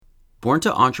Born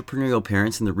to entrepreneurial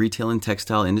parents in the retail and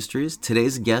textile industries,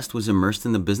 today's guest was immersed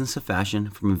in the business of fashion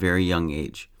from a very young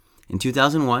age. In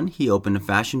 2001, he opened a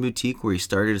fashion boutique where he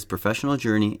started his professional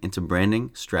journey into branding,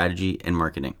 strategy, and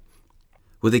marketing.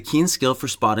 With a keen skill for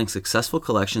spotting successful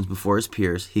collections before his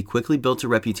peers, he quickly built a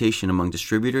reputation among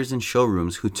distributors and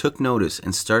showrooms who took notice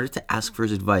and started to ask for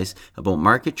his advice about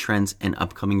market trends and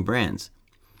upcoming brands.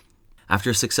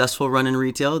 After a successful run in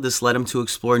retail, this led him to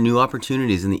explore new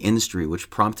opportunities in the industry, which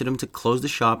prompted him to close the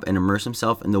shop and immerse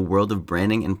himself in the world of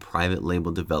branding and private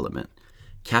label development.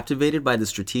 Captivated by the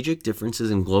strategic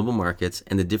differences in global markets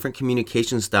and the different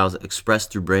communication styles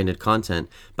expressed through branded content,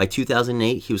 by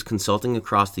 2008 he was consulting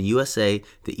across the USA,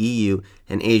 the EU,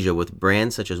 and Asia with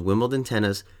brands such as Wimbledon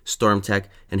Tennis, Stormtech,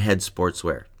 and Head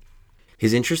Sportswear.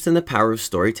 His interest in the power of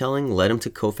storytelling led him to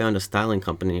co-found a styling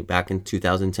company back in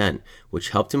 2010, which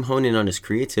helped him hone in on his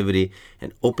creativity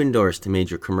and open doors to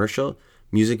major commercial,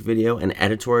 music video, and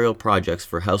editorial projects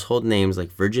for household names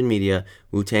like Virgin Media,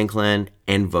 Wu-Tang Clan,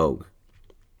 and Vogue.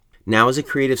 Now as a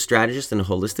creative strategist and a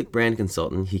holistic brand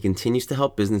consultant, he continues to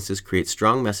help businesses create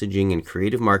strong messaging and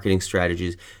creative marketing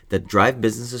strategies that drive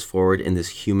businesses forward in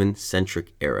this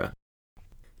human-centric era.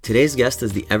 Today's guest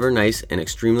is the ever-nice and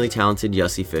extremely talented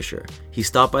Yossi Fisher. He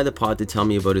stopped by the pod to tell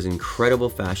me about his incredible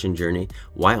fashion journey,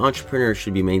 why entrepreneurs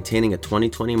should be maintaining a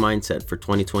 2020 mindset for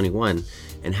 2021,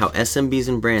 and how SMBs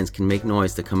and brands can make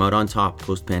noise to come out on top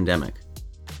post-pandemic.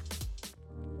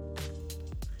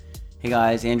 Hey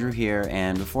guys, Andrew here,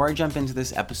 and before I jump into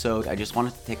this episode, I just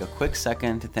wanted to take a quick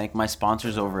second to thank my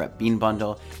sponsors over at Bean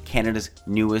Bundle, Canada's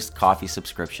newest coffee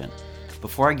subscription.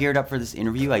 Before I geared up for this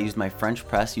interview, I used my French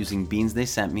press using beans they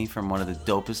sent me from one of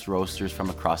the dopest roasters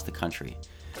from across the country.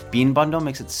 Bean Bundle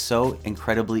makes it so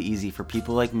incredibly easy for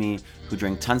people like me who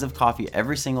drink tons of coffee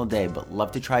every single day but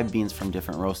love to try beans from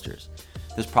different roasters.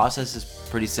 This process is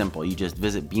pretty simple. You just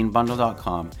visit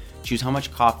beanbundle.com, choose how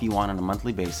much coffee you want on a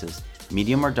monthly basis,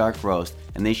 medium or dark roast,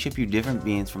 and they ship you different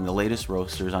beans from the latest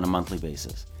roasters on a monthly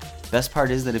basis. Best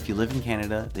part is that if you live in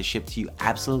Canada, they ship to you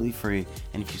absolutely free,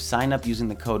 and if you sign up using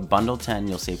the code BUNDLE10,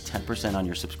 you'll save 10% on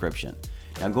your subscription.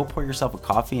 Now go pour yourself a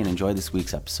coffee and enjoy this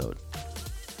week's episode.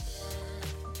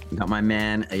 Got my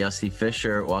man, Yossi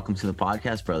Fisher. Welcome to the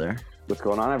podcast, brother. What's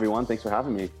going on, everyone? Thanks for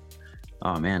having me.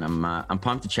 Oh man, I'm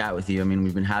pumped to chat with you. I mean,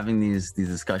 we've been having these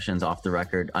discussions off the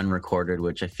record, unrecorded,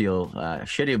 which I feel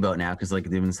shitty about now because like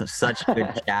they've been such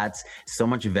good chats, so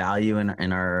much value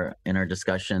in our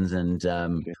discussions, and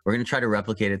we're gonna try to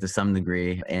replicate it to some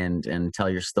degree and tell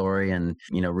your story and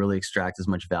really extract as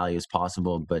much value as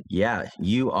possible. But yeah,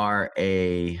 you are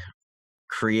a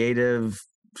creative,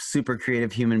 super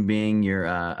creative human being. You're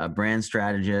a brand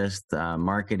strategist,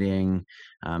 marketing,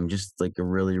 just like a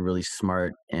really, really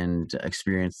smart and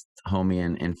experienced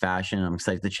homie in fashion. I'm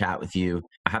excited to chat with you.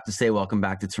 I have to say, welcome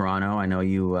back to Toronto. I know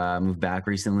you moved back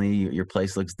recently. Your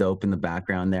place looks dope in the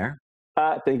background there.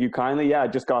 Thank you kindly. Yeah, I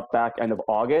just got back end of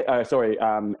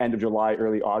July,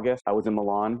 early August. I was in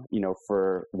Milan,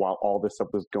 for while all this stuff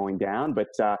was going down. But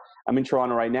I'm in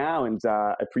Toronto right now, and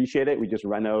I appreciate it. We just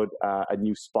renoed a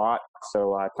new spot,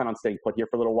 so I plan on staying put here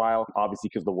for a little while. Obviously,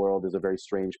 because the world is a very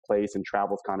strange place and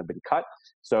travel's kind of been cut.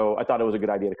 So I thought it was a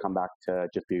good idea to come back to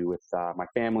just be with my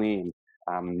family.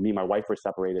 And me and my wife were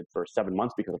separated for 7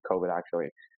 months because of COVID, actually.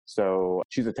 So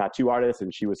she's a tattoo artist,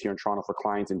 and she was here in Toronto for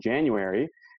clients in January.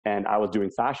 And I was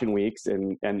doing fashion weeks,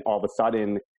 and all of a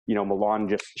sudden, Milan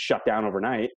just shut down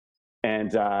overnight.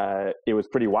 And it was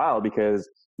pretty wild because,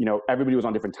 everybody was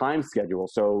on different time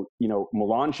schedules. So,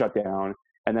 Milan shut down.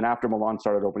 And then after Milan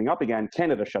started opening up again,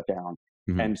 Canada shut down.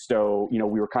 Mm-hmm. And so,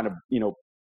 we were kind of,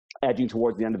 edging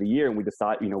towards the end of the year. And we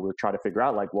decided, we were trying to figure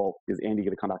out like, well, is Andy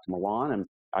going to come back to Milan? And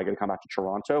I got to come back to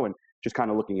Toronto, and just kind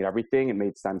of looking at everything. It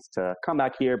made sense to come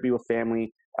back here, be with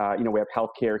family. We have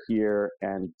healthcare here,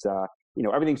 and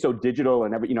everything's so digital,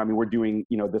 and we're doing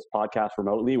this podcast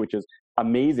remotely, which is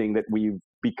amazing that we've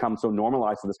become so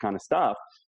normalized to this kind of stuff.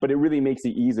 But it really makes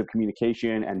the ease of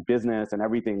communication and business and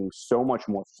everything so much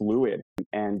more fluid.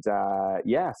 And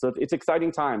so it's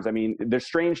exciting times. I mean, there's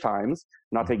strange times.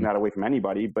 I'm not taking that away from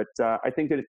anybody, but I think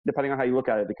that depending on how you look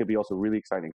at it, it could be also really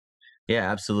exciting. Yeah,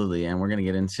 absolutely. And we're going to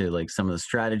get into like some of the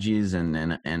strategies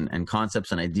and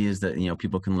concepts and ideas that,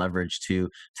 people can leverage to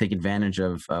take advantage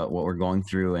of what we're going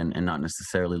through and not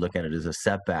necessarily look at it as a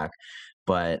setback.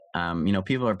 But,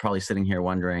 people are probably sitting here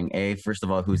wondering, first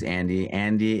of all, who's Andy?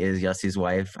 Andy is Yossi's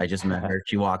wife. I just met her.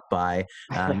 She walked by.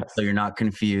 So you're not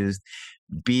confused.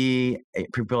 B,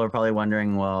 people are probably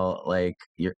wondering, well, like,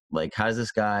 you're like, how's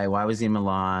this guy? Why was he in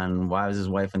Milan? Why was his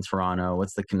wife in Toronto?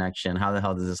 What's the connection? How the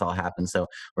hell does this all happen? So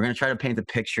we're going to try to paint the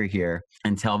picture here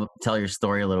and tell your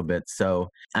story a little bit. So,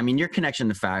 I mean, your connection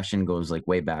to fashion goes like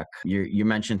way back. You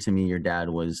mentioned to me your dad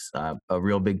was a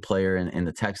real big player in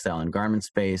the textile and garment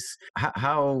space.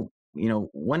 How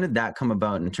when did that come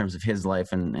about in terms of his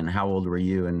life, and how old were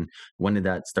you, and when did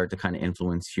that start to kind of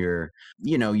influence your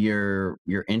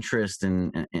interest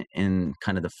in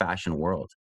kind of the fashion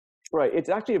world? Right. It's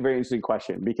actually a very interesting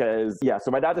question because, yeah,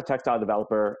 so my dad's a textile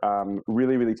developer,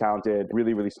 really, really talented,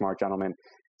 really, really smart gentleman.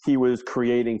 He was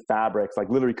creating fabrics, like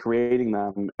literally creating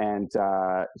them, and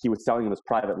he was selling them as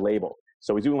private label.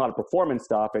 So he's doing a lot of performance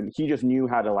stuff, and he just knew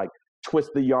how to like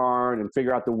twist the yarn and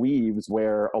figure out the weaves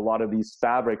where a lot of these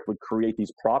fabrics would create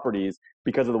these properties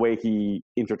because of the way he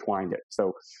intertwined it.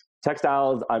 So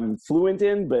textiles, I'm fluent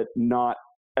in, but not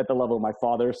at the level of my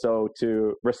father. So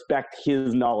to respect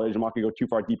his knowledge, I'm not going to go too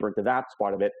far deeper into that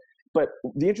part of it. But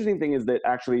the interesting thing is that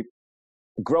actually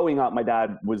growing up, my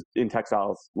dad was in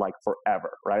textiles like forever,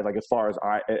 right? Like as far as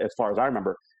I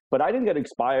remember. But I didn't get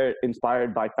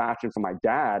inspired by fashion from my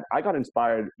dad. I got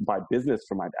inspired by business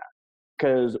from my dad.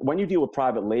 Because when you deal with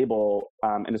private label,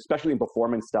 and especially in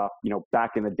performance stuff,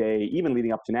 back in the day, even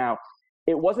leading up to now,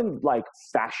 it wasn't like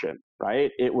fashion, right?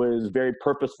 It was very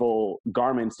purposeful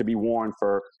garments to be worn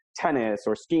for tennis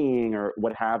or skiing or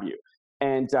what have you.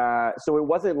 And so it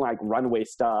wasn't like runway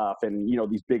stuff and,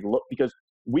 these big look, because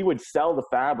we would sell the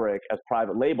fabric as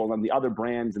private label and the other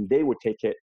brands, and they would take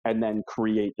it and then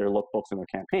create their lookbooks and their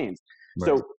campaigns. Right.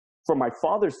 So from my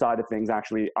father's side of things,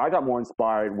 actually, I got more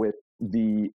inspired with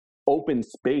the open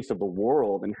space of the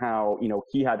world and how,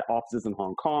 he had offices in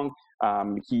Hong Kong.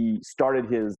 He started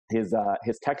his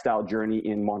textile journey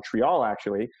in Montreal,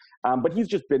 actually, but he's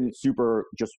just been super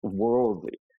just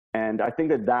worldly. And I think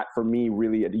that for me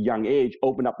really at a young age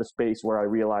opened up the space where I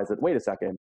realized that, wait a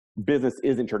second, business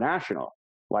is international.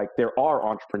 Like there are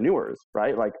entrepreneurs,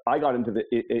 right? Like I got into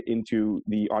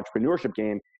the entrepreneurship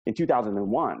game in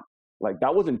 2001. Like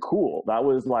that wasn't cool. That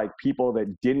was like people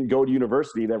that didn't go to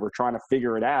university that were trying to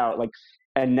figure it out. Like,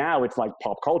 and now it's like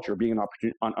pop culture. Being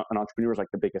an entrepreneur is like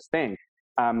the biggest thing.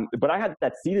 But I had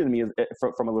that seeded in me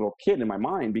from a little kid in my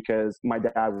mind because my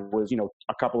dad was,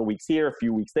 a couple of weeks here, a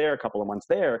few weeks there, a couple of months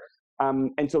there.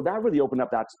 And so that really opened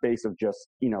up that space of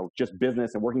just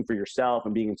business and working for yourself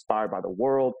and being inspired by the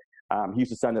world. He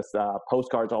used to send us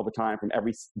postcards all the time from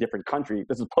every different country.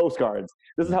 This is postcards.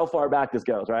 This is how far back this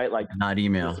goes, right? Like not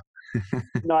email.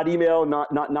 Not email,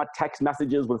 not text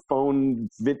messages with phone,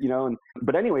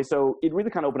 but anyway, so it really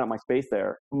kind of opened up my space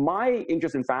there. My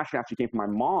interest in fashion actually came from my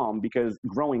mom because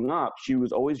growing up, she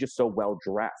was always just so well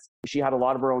dressed. She had a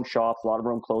lot of her own shops, a lot of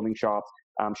her own clothing shops.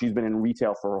 She's been in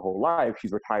retail for her whole life.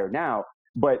 She's retired now,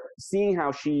 but seeing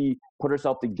how she put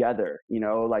herself together,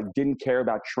 like didn't care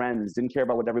about trends, didn't care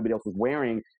about what everybody else was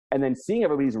wearing, and then seeing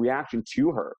everybody's reaction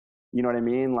to her, you know what I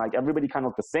mean? Like everybody kind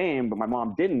of looked the same, but my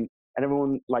mom didn't. And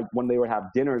everyone, like when they would have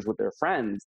dinners with their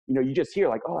friends, you just hear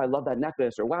like, oh, I love that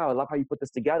necklace, or wow, I love how you put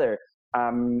this together.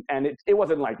 And it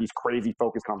wasn't like these crazy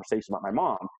focused conversations about my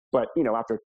mom. But,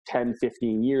 after 10,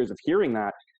 15 years of hearing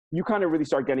that, you kind of really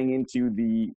start getting into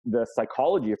the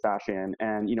psychology of fashion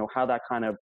and, how that kind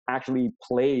of actually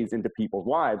plays into people's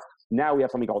lives. Now we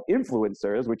have something called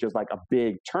influencers, which is like a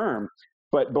big term.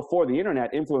 But before the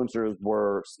internet, influencers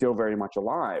were still very much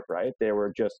alive, right? They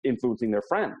were just influencing their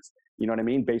friends. You know what I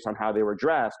mean? Based on how they were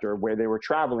dressed or where they were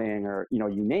traveling or, you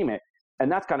name it.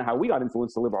 And that's kind of how we got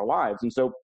influenced to live our lives. And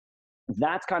so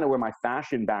that's kind of where my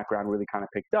fashion background really kind of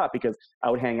picked up because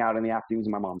I would hang out in the afternoons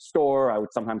in my mom's store. I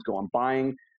would sometimes go on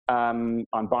buying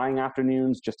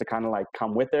afternoons just to kind of like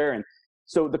come with her. And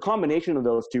so the combination of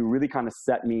those two really kind of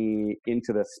set me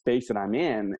into the space that I'm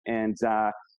in. And,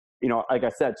 like I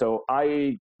said, so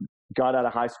I got out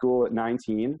of high school at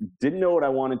 19, didn't know what I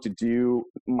wanted to do.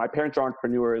 My parents are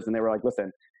entrepreneurs and they were like,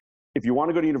 listen, if you want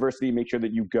to go to university, make sure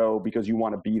that you go because you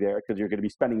want to be there because you're going to be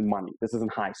spending money. This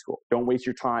isn't high school. Don't waste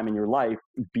your time in your life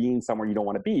being somewhere you don't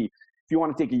want to be. If you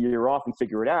want to take a year off and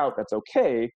figure it out, that's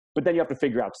okay. But then you have to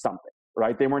figure out something,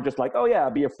 right? They weren't just like, oh yeah,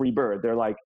 be a free bird. They're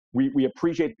like, we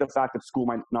appreciate the fact that school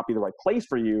might not be the right place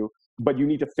for you, but you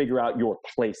need to figure out your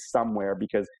place somewhere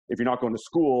because if you're not going to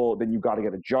school, then you got to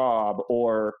get a job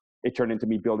or it turned into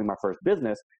me building my first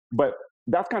business. But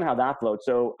that's kind of how that flowed.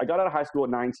 So I got out of high school at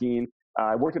 19.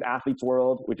 I worked at Athletes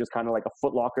World, which is kind of like a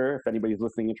Foot Locker, if anybody's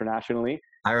listening internationally.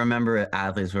 I remember at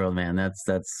Athletes World, man.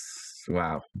 That's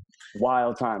wow.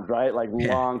 Wild times, right? Like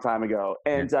long time ago.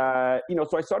 And, so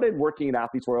I started working at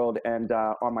Athletes World and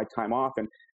on my time off. And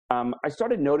I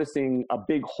started noticing a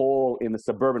big hole in the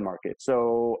suburban market.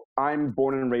 So I'm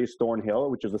born and raised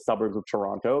Thornhill, which is the suburbs of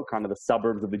Toronto, kind of the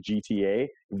suburbs of the GTA,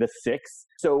 the six.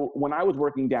 So when I was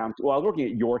working I was working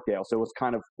at Yorkdale, so it was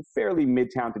kind of fairly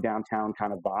midtown to downtown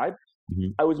kind of vibe.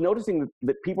 Mhm. I was noticing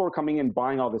that people were coming in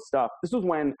buying all this stuff. This was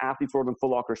when Athlete's World and Foot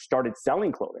Locker started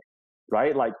selling clothing,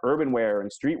 right? Like urban wear and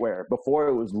streetwear. Before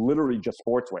it was literally just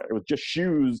sportswear. It was just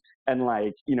shoes and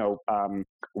like,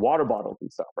 water bottles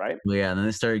and stuff, right? Well, yeah, and then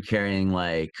they started carrying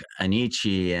like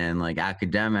Anichi and like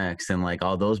Academics and like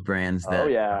all those brands Oh that are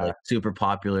yeah. like super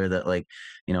popular that like,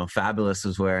 Fabulous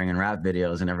was wearing in rap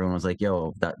videos, and everyone was like,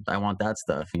 yo, that I want that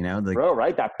stuff, like, Bro,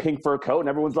 right? That pink fur coat. And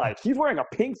everyone's like, he's wearing a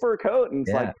pink fur coat. And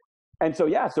it's like, yeah. and so,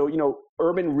 yeah, so,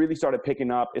 urban really started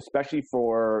picking up, especially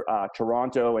for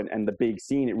Toronto and the big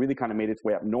scene. It really kind of made its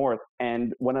way up north.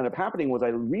 And what ended up happening was I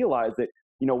realized that,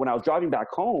 when I was driving back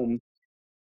home,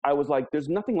 I was like, there's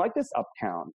nothing like this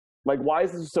uptown. Like, why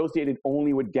is this associated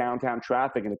only with downtown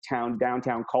traffic and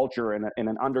downtown culture and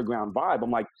an underground vibe? I'm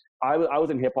like, I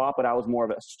was in hip hop, but I was more of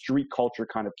a street culture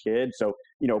kind of kid. So,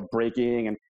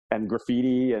 breaking and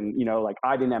graffiti and, like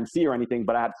I didn't MC or anything,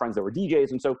 but I had friends that were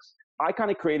DJs. And so I kind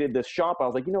of created this shop. I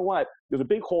was like, you know what? There's a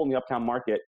big hole in the uptown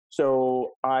market.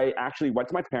 So I actually went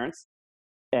to my parents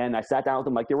and I sat down with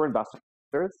them like they were investors.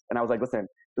 And I was like, listen,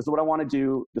 this is what I want to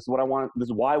do. This is what I want. This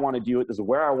is why I want to do it. This is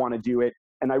where I want to do it.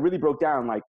 And I really broke down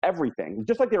like everything,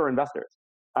 just like they were investors.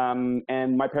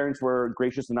 And my parents were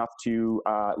gracious enough to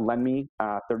lend me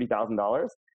 $30,000.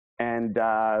 And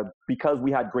because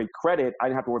we had great credit, I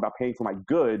didn't have to worry about paying for my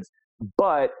goods,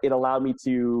 but it allowed me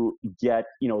to get,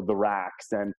 the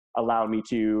racks and allowed me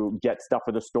to get stuff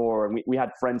for the store. And we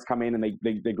had friends come in and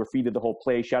they graffitied the whole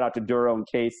place. Shout out to Duro and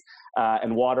Case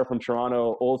and Water from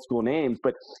Toronto, old school names.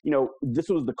 But, this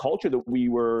was the culture that we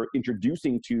were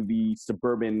introducing to the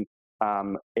suburban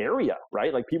area,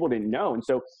 right? Like people didn't know. And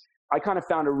so I kind of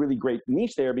found a really great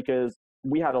niche there because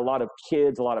we had a lot of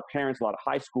kids, a lot of parents, a lot of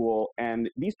high school, and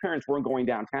these parents weren't going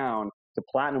downtown to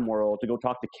Platinum World to go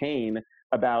talk to Kane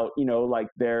about, like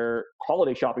their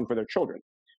holiday shopping for their children.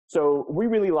 So we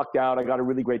really lucked out. I got a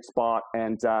really great spot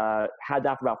and had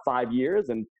that for about 5 years.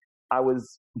 And I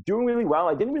was doing really well.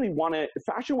 I didn't really want to,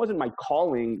 fashion wasn't my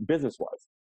calling, business was.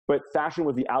 But fashion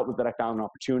was the outlet that I found an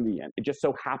opportunity in. It just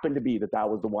so happened to be that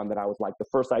was the one that I was like, the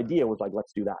first idea was like,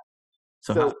 let's do that.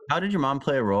 So So how did your mom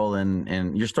play a role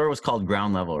in your store was called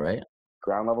Ground Level, right?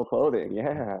 ground level clothing,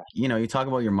 yeah. You talk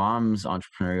about your mom's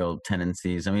entrepreneurial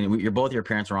tendencies. I mean, your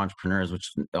parents were entrepreneurs,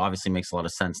 which obviously makes a lot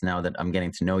of sense now that I'm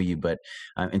getting to know you. But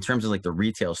in terms of like the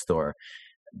retail store,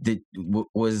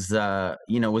 was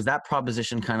that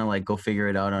proposition kind of like go figure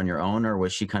it out on your own, or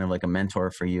was she kind of like a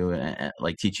mentor for you and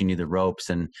like teaching you the ropes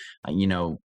and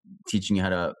teaching you how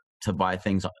to buy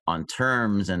things on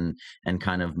terms and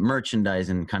kind of merchandise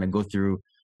and kind of go through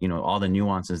all the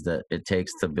nuances that it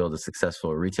takes to build a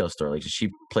successful retail store? Like, did she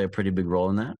play a pretty big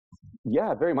role in that?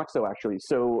 Yeah, very much so, actually.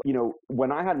 So,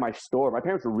 when I had my store, my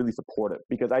parents were really supportive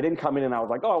because I didn't come in and I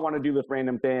was like, oh, I want to do this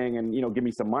random thing and, give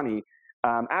me some money.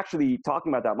 Actually,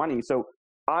 talking about that money. So,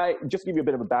 I just give you a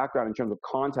bit of a background in terms of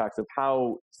context of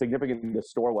how significant this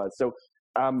store was. So,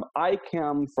 I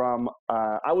come from,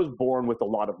 I was born with a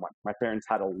lot of money. My parents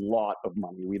had a lot of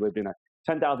money. We lived in a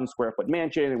 10,000 square foot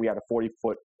mansion and we had a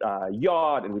 40-foot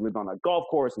yacht and we lived on a golf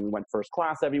course and we went first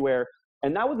class everywhere.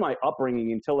 And that was my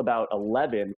upbringing until about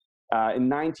 11. In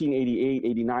 1988,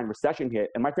 89, recession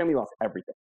hit and my family lost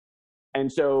everything.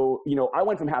 And so, I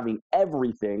went from having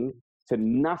everything to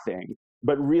nothing,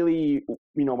 but really,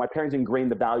 my parents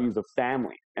ingrained the values of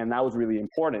family and that was really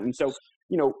important. And so,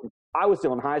 I was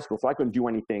still in high school, so I couldn't do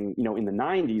anything, in the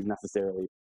 90s necessarily.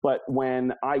 But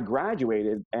when I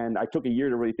graduated and I took a year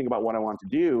to really think about what I wanted to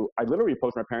do, I literally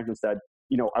approached my parents and said,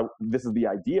 this is the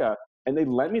idea. And they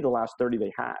lent me the last 30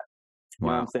 they had. You know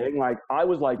what Wow. I'm saying? Like, I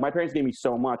was like, my parents gave me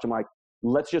so much. I'm like,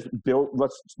 let's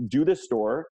do this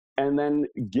store and then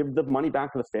give the money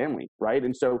back to the family. Right.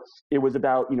 And so it was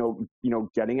about,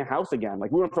 getting a house again.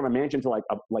 Like we went from a mansion to like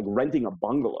renting a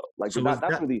bungalow. Like So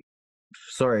that's really,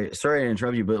 sorry to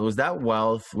interrupt you, but was that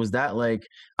wealth, was that like,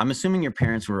 I'm assuming your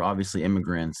parents were obviously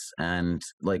immigrants and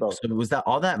like, both. so was that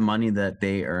all that money that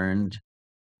they earned,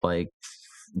 like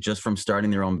just from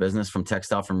starting their own business, from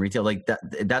textile, from retail, like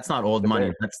that's not old That's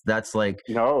money. it. That's like,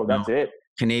 No, that's it.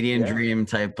 Canadian Yeah. dream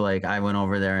type. Like I went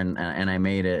over there and I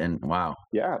made it and wow.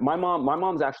 Yeah, my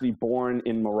mom's actually born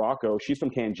in Morocco. She's from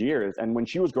Tangiers, and when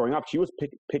she was growing up, she was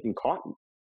picking cotton,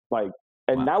 like,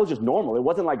 and Wow. that was just normal. It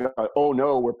wasn't like, oh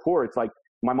no, we're poor. It's like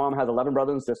my mom has 11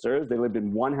 brothers and sisters. They lived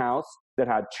in one house that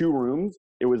had 2 rooms.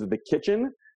 It was the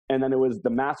kitchen, and then it was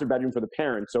the master bedroom for the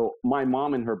parents. So my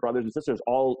mom and her brothers and sisters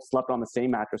all slept on the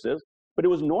same mattresses. but it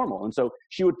was normal. And so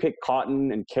she would pick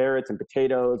cotton and carrots and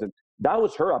potatoes, and that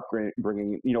was her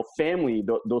upbringing. Family,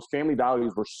 those family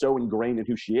values were so ingrained in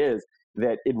who she is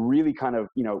that it really kind of,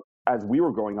 as we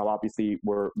were growing up, obviously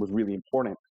was really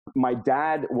important. My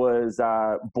dad was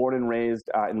born and raised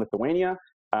in Lithuania,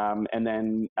 and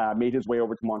then made his way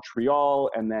over to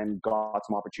Montreal, and then got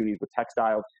some opportunities with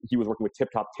textiles. He was working with Tip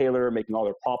Top Tailor, making all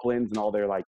their poplins and all their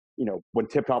when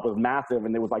Tip Top was massive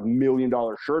and there was like $1 million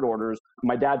shirt orders.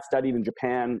 My dad studied in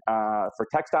Japan for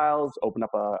textiles, opened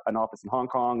up an office in Hong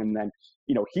Kong, and then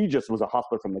he just was a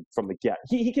hustler from the get.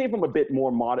 He came from a bit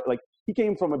more modest, like he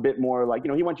came from a bit more like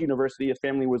he went to university. His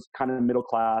family was kind of middle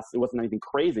class. It wasn't anything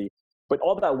crazy, but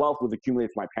all that wealth was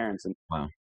accumulated for my parents, and Wow.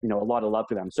 A lot of love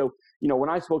to them. So when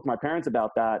I spoke to my parents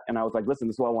about that, and I was like, listen,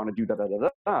 this is what I want to do,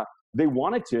 they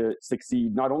wanted to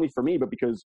succeed, not only for me, but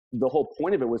because the whole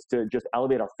point of it was to just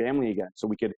elevate our family again, so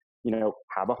we could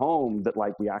have a home that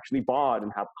like we actually bought,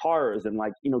 and have cars, and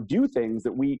like do things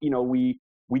that we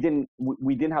didn't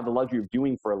have the luxury of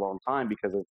doing for a long time,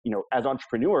 because of as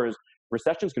entrepreneurs,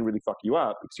 recessions can really fuck you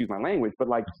up, excuse my language, but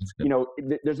like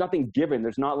there's nothing given.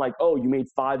 There's not like, oh, you made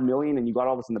 5 million and you got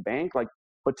all this in the bank, like,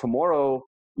 but tomorrow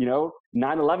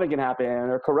 9/11 can happen,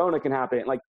 or Corona can happen,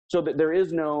 like, so that there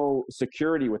is no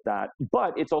security with that.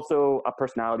 But it's also a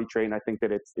personality trait, and I think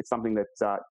that it's something that's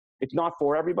it's not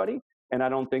for everybody, and I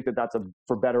don't think that that's a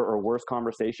for better or worse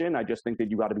conversation. I just think that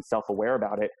you got to be self-aware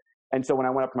about it. And so when I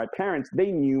went up to my parents,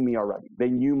 they knew me already. They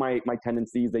knew my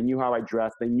tendencies. They knew how I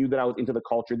dressed. They knew that I was into the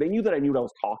culture. They knew that I knew what I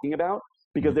was talking about,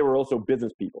 because they were also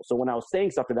business people. So when I was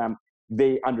saying stuff to them,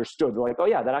 they understood. They're like, oh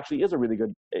yeah, that actually is a really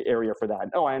good area for that.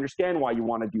 And, oh, I understand why you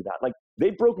want to do that. Like, they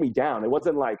broke me down. It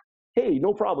wasn't like, hey,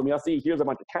 no problem, Yossi, here's a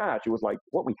bunch of cash. It was like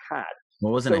what we had.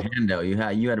 Well, it wasn't a handout.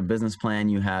 You had a business plan.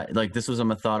 You had, like, this was a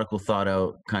methodical, thought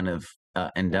out kind of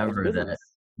endeavor,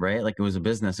 right? Like, it was a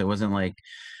business. It wasn't like,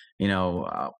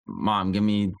 Mom, give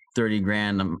me 30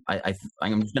 grand.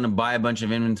 I'm just going to buy a bunch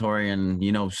of inventory and,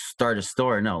 start a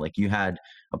store. No, like, you had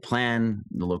a plan,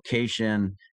 the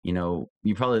location, you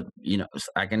probably,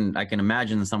 I can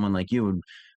imagine someone like you would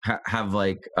have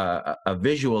like a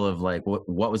visual of like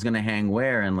what was going to hang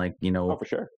where, and like, oh, for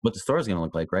sure, what the store is going to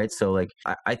look like. Right. So like,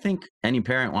 I think any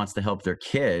parent wants to help their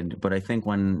kid, but I think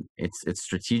when it's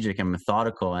strategic and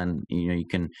methodical, and, you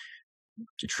can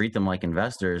to treat them like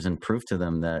investors and prove to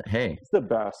them that, hey, it's the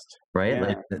best, right? Yeah.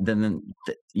 Like, then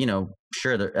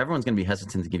sure, everyone's going to be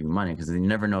hesitant to give you money, because you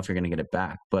never know if you're going to get it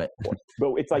back. But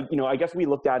it's like, I guess we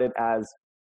looked at it as,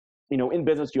 in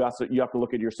business, you have to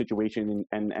look at your situation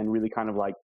and really kind of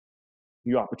like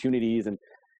your opportunities, and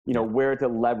where to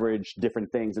leverage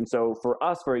different things. And so for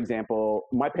us, for example,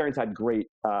 my parents had great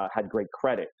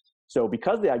credit. So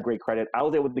because they had great credit, I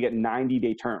was able to get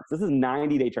 90-day terms. This is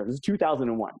 90-day terms. This is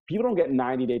 2001. People don't get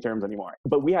 90-day terms anymore.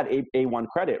 But we had A1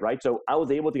 credit, right? So I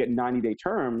was able to get 90-day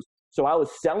terms. So I was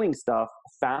selling stuff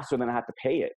faster than I had to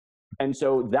pay it. And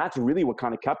so that's really what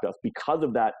kind of kept us, because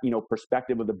of that,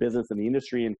 perspective of the business and the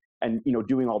industry, and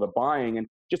doing all the buying. And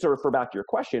just to refer back to your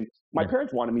question, my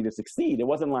parents wanted me to succeed. It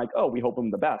wasn't like, oh, we hope I'm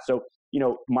the best. So,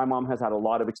 my mom has had a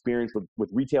lot of experience with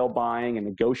retail buying and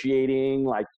negotiating.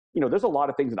 Like, there's a lot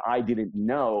of things that I didn't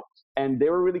know, and they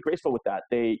were really graceful with that.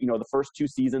 They, the first 2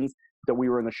 seasons that we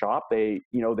were in the shop, they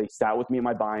sat with me in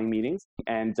my buying meetings,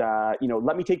 and,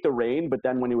 let me take the reign. But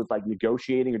then when it was like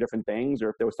negotiating or different things, or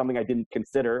if there was something I didn't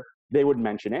consider, they would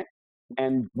mention it.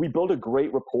 And we built a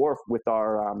great rapport with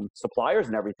our suppliers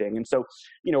and everything. And so,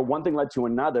 one thing led to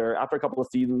another. After a couple of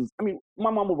seasons, I mean,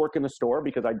 my mom would work in the store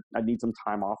because I need some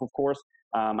time off, of course.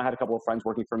 I had a couple of friends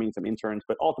working for me and some interns,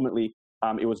 but ultimately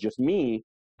it was just me.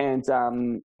 And,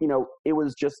 it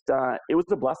was just, it was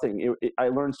a blessing. I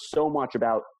learned so much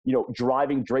about,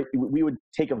 driving. We would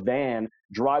take a van,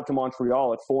 drive to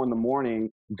Montreal at 4 a.m,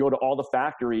 go to all the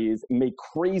factories, make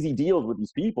crazy deals with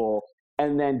these people,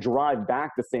 and then drive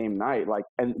back the same night. Like,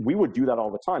 and we would do that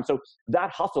all the time. So that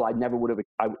hustle, I never would have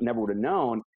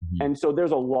known. Mm-hmm. And so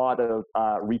there's a lot of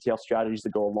retail strategies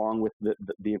that go along with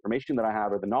the information that I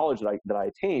have, or the knowledge that I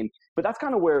attained. But that's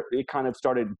kind of where it kind of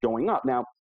started going up. Now,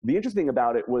 the interesting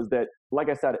about it was that, like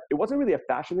I said, it wasn't really a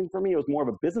fashion thing for me. It was more of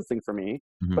a business thing for me.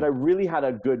 Mm-hmm. But I really had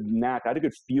a good knack. I had a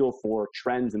good feel for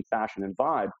trends and fashion and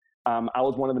vibe. I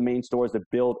was one of the main stores that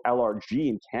built LRG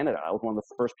in Canada. I was one of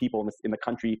the first people in the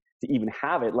country to even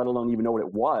have it, let alone even know what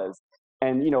it was.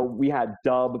 And, we had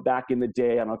Dub back in the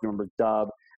day. I don't know if you remember Dub.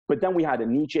 But then we had a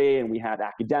Nietzsche, and we had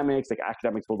academics, like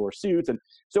academics will wear suits. And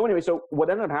so anyway, so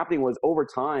what ended up happening was, over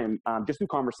time, just through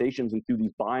conversations and through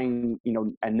these buying,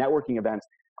 and networking events,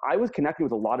 I was connecting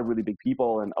with a lot of really big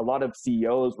people, and a lot of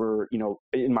CEOs were,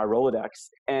 in my Rolodex,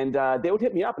 and they would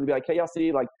hit me up and be like, hey,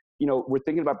 Yossi, like, we're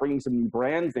thinking about bringing some new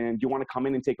brands in. Do you want to come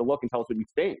in and take a look and tell us what you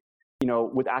think?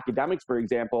 With academics, for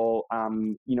example, I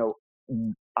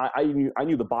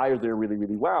knew the buyers there really,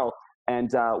 really well.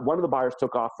 And one of the buyers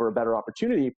took off for a better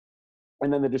opportunity.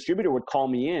 And then the distributor would call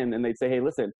me in and they'd say, hey,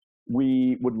 listen,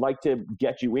 we would like to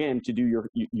get you in to do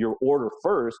your order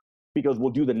first because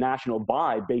we'll do the national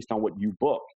buy based on what you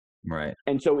book. Right.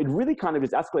 And so it really kind of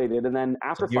just escalated. And then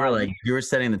after you were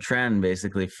setting the trend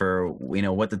basically for,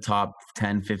 what the top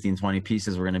 10, 15, 20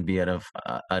 pieces were going to be out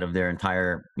of their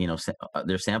entire,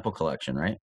 their sample collection,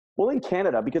 right? Well, in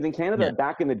Canada, because in Canada,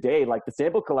 back in the day, like the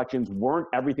sample collections weren't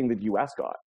everything that the US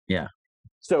got. Yeah.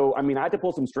 So, I mean, I had to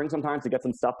pull some strings sometimes to get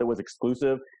some stuff that was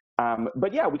exclusive.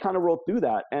 But yeah, we kind of rolled through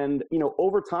that. And,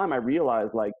 over time, I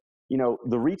realized like,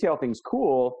 the retail thing's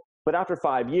cool. But after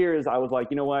 5 years, I was like,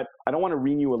 you know what? I don't want to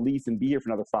renew a lease and be here for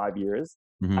another 5 years.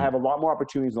 Mm-hmm. I have a lot more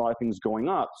opportunities, a lot of things going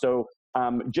up. So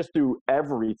just through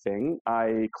everything,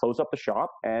 I closed up the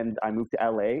shop and I moved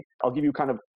to LA. I'll give you kind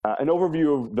of an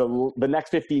overview of the next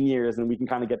 15 years and we can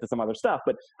kind of get to some other stuff.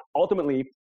 But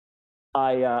ultimately,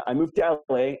 I moved to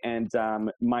LA and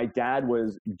my dad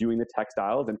was doing the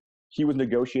textiles and he was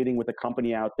negotiating with a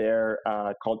company out there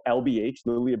called LBH,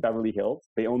 Lily of Beverly Hills.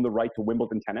 They own the right to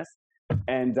Wimbledon tennis.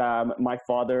 And my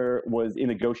father was in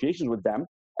negotiations with them.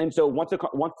 And so once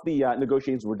the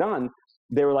negotiations were done,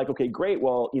 they were like, okay, great.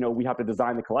 Well, we have to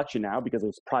design the collection now because it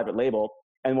was private label.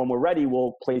 And when we're ready,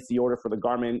 we'll place the order for the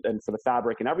garment and for the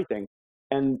fabric and everything.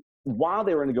 And while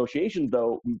they were in negotiations,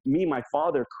 though, me and my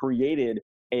father created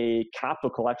a capsule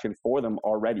collection for them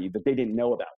already that they didn't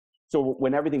know about. So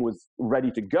when everything was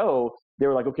ready to go, they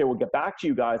were like, okay, we'll get back to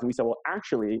you guys. And we said, well,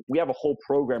 actually, we have a whole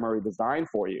program already designed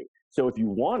for you. So if you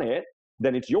want it,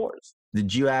 then it's yours.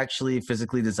 Did you actually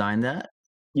physically design that?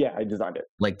 Yeah, I designed it.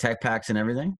 Like tech packs and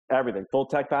everything? Everything. Full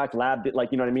tech pack, lab,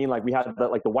 like, you know what I mean? Like we had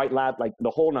the white lab, like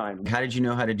the whole nine. How did you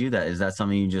know how to do that? Is that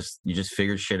something you just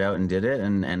figured shit out and did it?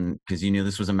 And because you knew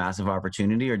this was a massive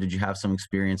opportunity, or did you have some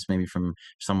experience maybe from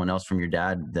someone else, from your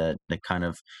dad, that kind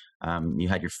of you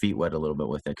had your feet wet a little bit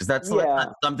with it? Because that's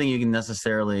not something you can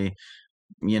necessarily,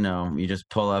 you just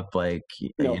pull up like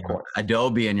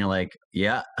Adobe and you're like,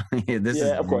 this is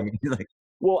of course. Like,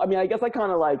 well, I mean, I guess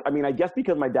I guess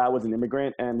because my dad was an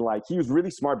immigrant and like he was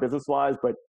really smart business wise,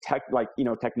 but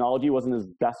technology wasn't his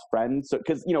best friend. So,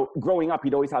 because, growing up,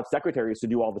 he'd always have secretaries to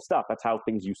do all the stuff. That's how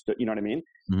things used to, you know what I mean?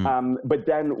 Mm-hmm. But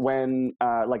then when,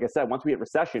 like I said, once we hit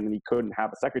recession and he couldn't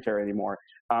have a secretary anymore,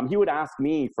 he would ask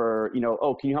me for,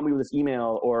 oh, can you help me with this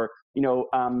email? Or,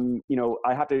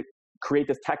 I have to create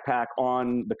this tech pack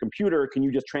on the computer. Can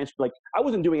you just transfer? Like, I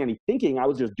wasn't doing any thinking. I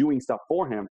was just doing stuff for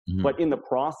him. Mm-hmm. But in the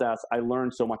process, I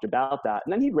learned so much about that.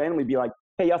 And then he'd randomly be like,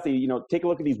 hey, Yossi, take a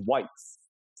look at these whites.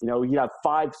 He'd have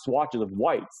 5 swatches of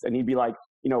whites and he'd be like,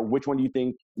 which one do you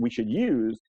think we should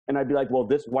use? And I'd be like, well,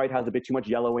 this white has a bit too much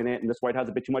yellow in it. And this white has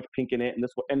a bit too much pink in it.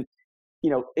 And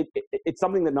it's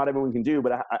something that not everyone can do,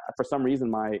 but for some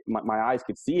reason, my eyes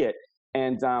could see it.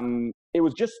 And it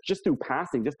was just through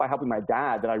passing, just by helping my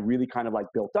dad, that I really kind of like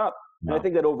built up. Wow. And I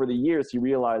think that over the years, he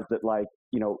realized that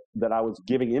that I was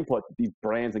giving input that these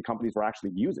brands and companies were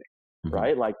actually using, mm-hmm.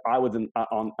 right? Like I was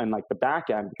on like the back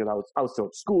end because I was still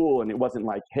at school, and it wasn't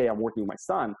like, hey, I'm working with my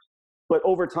son. But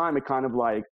over time, it kind of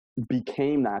like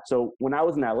became that. So when I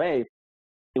was in LA,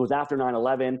 it was after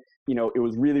 9/11. It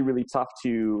was really, really tough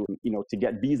to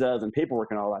get visas and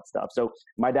paperwork and all that stuff. So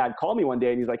my dad called me one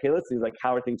day and he's like, hey, listen, he's like,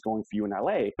 how are things going for you in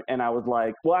LA? And I was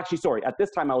like, well, actually, sorry. At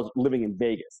this time, I was living in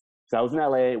Vegas. So I was in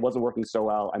LA. It wasn't working so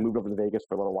well. I moved over to Vegas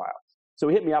for a little while. So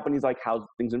he hit me up and he's like, how's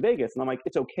things in Vegas? And I'm like,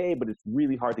 it's okay, but it's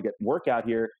really hard to get work out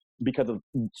here because of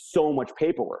so much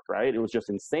paperwork, right? It was just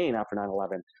insane after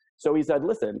 9/11. So he said,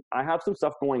 listen, I have some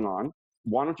stuff going on.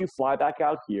 Why don't you fly back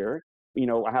out here?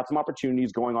 I have some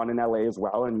opportunities going on in LA as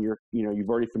well. And you've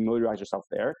already familiarized yourself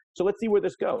there. So let's see where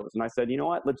this goes. And I said, you know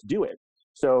what, let's do it.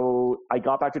 So I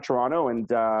got back to Toronto and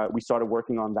we started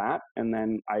working on that. And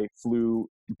then I flew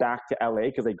back to LA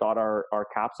because they got our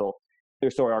capsule.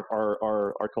 Sorry,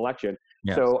 our collection.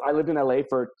 Yes. So I lived in LA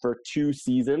for 2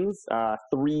 seasons,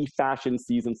 3 fashion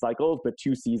season cycles, but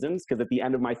 2 seasons. Because at the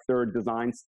end of my 3rd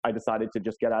design, I decided to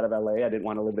just get out of LA. I didn't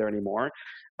want to live there anymore.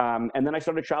 And then I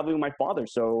started traveling with my father.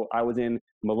 So I was in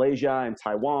Malaysia and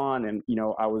Taiwan, and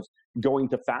I was going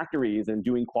to factories and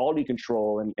doing quality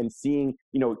control and seeing,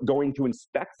 going to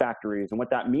inspect factories and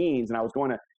what that means. And I was going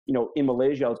to, in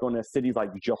Malaysia, I was going to cities like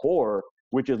Johor,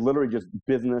 which is literally just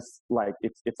business, like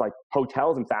it's like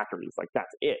hotels and factories, like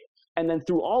that's it. And then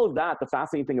through all of that, the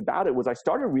fascinating thing about it was I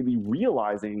started really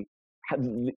realizing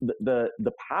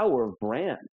the power of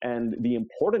brand and the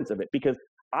importance of it, because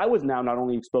I was now not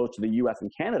only exposed to the US and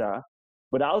Canada,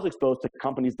 but I was exposed to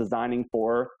companies designing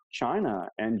for China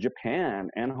and Japan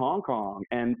and Hong Kong.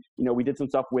 And, we did some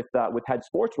stuff with Head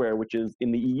Sportswear, which is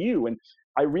in the EU. And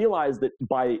I realized that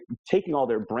by taking all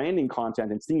their branding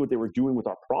content and seeing what they were doing with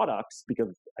our products,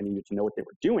 because I needed to know what they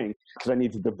were doing, because I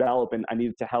needed to develop and I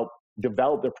needed to help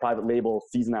develop their private label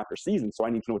season after season. So I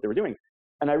need to know what they were doing.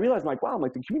 And I realized, like, wow,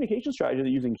 like the communication strategy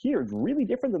they're using here is really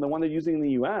different than the one they're using in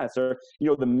the US. Or,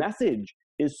 the message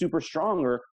is super strong,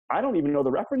 or I don't even know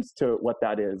the reference to what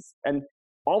that is. And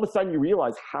all of a sudden you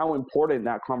realize how important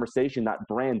that conversation, that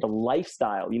brand, the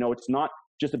lifestyle, it's not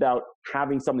just about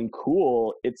having something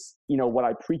cool. It's, what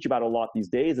I preach about a lot these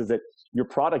days is that your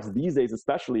products these days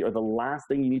especially are the last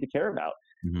thing you need to care about.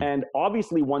 Mm-hmm. And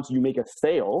obviously once you make a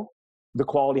sale, the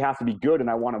quality has to be good, and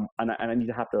I need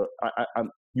to have to,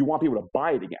 you want people to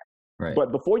buy it again. Right.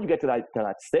 But before you get to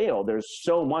that sale, there's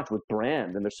so much with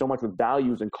brand, and there's so much with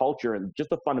values and culture and just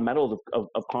the fundamentals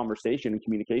of conversation and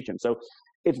communication. So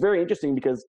it's very interesting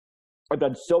because I've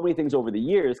done so many things over the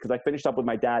years, because I finished up with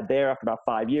my dad there after about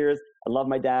 5 years. I love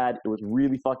my dad. It was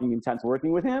really fucking intense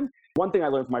working with him. One thing I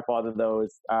learned from my father, though,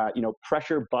 is,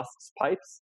 pressure busts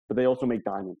pipes, but they also make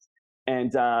diamonds.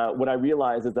 And what I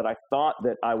realized is that I thought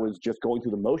that I was just going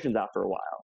through the motions after a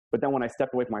while. But then when I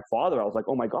stepped away from my father, I was like,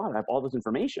 oh my God, I have all this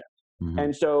information. Mm-hmm.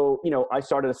 And so, I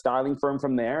started a styling firm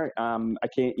from there. I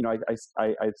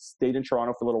stayed in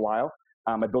Toronto for a little while.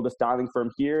 I built a styling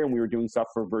firm here, and we were doing stuff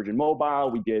for Virgin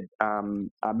Mobile. We did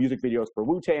music videos for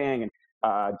Wu-Tang and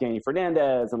Danny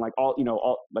Fernandez and like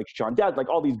all like Sean Dead, like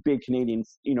all these big Canadian,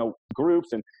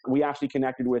 groups. And we actually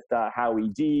connected with Howie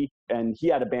D, and he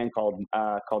had a band called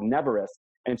Neverest.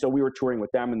 And so we were touring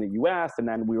with them in the US, and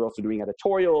then we were also doing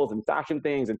editorials and fashion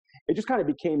things. And it just kind of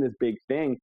became this big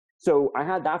thing. So I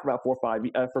had that for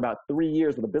about 3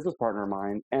 years with a business partner of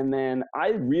mine. And then I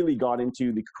really got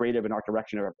into the creative and art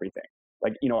direction of everything.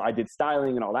 Like, I did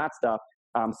styling and all that stuff,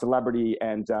 celebrity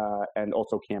and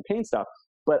also campaign stuff.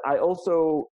 But I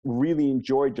also really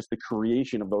enjoyed just the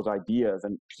creation of those ideas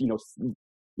and,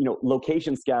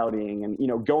 location scouting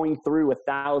and, going through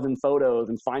 1,000 photos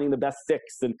and finding the best 6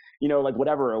 and, like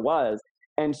whatever it was.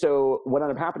 And so what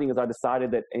ended up happening is I decided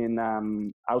that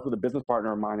I was with a business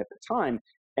partner of mine at the time,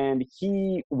 and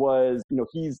he was,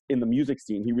 he's in the music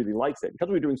scene. He really likes it. Because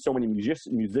we were doing so many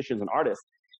musicians and artists,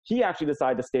 he actually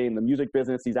decided to stay in the music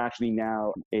business. He's actually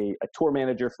now a tour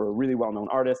manager for a really well-known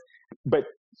artist. But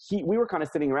we were kind of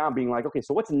sitting around being like, okay,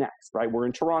 so what's next, right? We're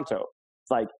in Toronto. It's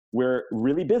like, we're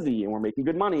really busy and we're making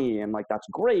good money and like, that's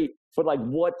great. But like,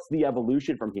 what's the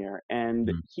evolution from here? And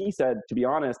he said, to be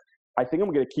honest, I think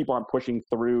I'm going to keep on pushing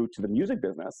through to the music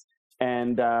business.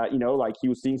 And, like he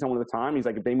was seeing someone at the time. He's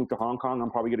like, if they move to Hong Kong, I'm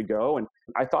probably going to go. And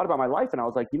I thought about my life and I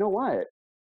was like, you know what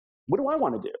do I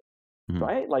want to do? Mm-hmm.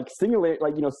 Right? Like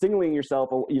singling yourself,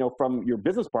 from your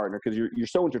business partner, because you're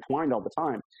so intertwined all the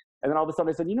time. And then all of a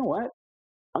sudden I said, you know what?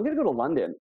 I'm going to go to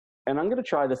London and I'm going to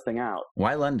try this thing out.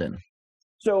 Why London?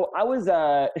 So I was,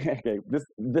 okay,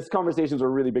 this conversation is a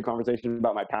really big conversation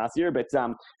about my past year, but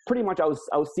pretty much I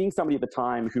was seeing somebody at the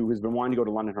time who has been wanting to go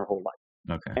to London her whole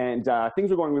life. Okay. And things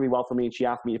were going really well for me. And she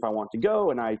asked me if I wanted to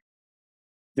go, and I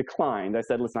declined. I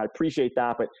said, listen, I appreciate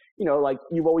that, but like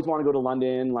you've always wanted to go to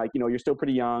London, like, you're still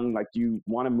pretty young. Like, do you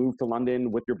want to move to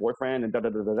London with your boyfriend and da da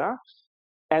da da da?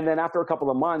 And then after a couple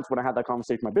of months, when I had that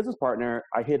conversation with my business partner,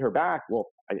 I hit her back. Well,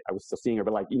 I was still seeing her,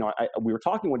 but like, we were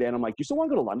talking one day and I'm like, do you still want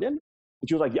to go to London? And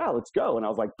she was like, yeah, let's go. And I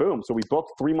was like, boom. So we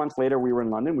booked. 3 months later, we were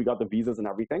in London. We got the visas and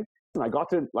everything. And I got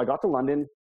to London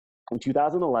in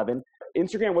 2011.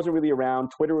 Instagram wasn't really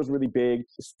around. Twitter was really big.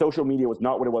 Social media was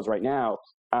not what it was right now.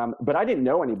 But I didn't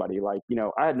know anybody. Like,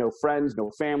 I had no friends,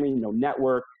 no family, no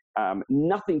network,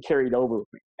 nothing carried over with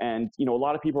me. And, a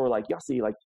lot of people were like, Yossi,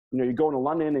 like, you're going to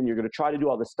London and you're going to try to do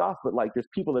all this stuff. But like, there's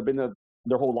people that have been there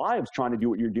their whole lives trying to do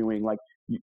what you're doing. Like,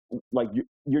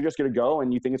 you're just going to go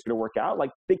and you think it's going to work out.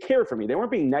 Like, they cared for me. They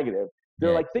weren't being negative.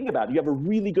 They're like, think about it. You have a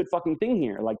really good fucking thing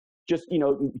here. Like, just,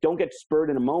 don't get spurred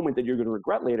in a moment that you're going to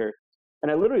regret later. And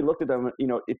I literally looked at them,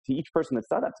 to each person that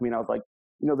said that to me. And I was like,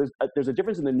 there's a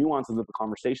difference in the nuances of the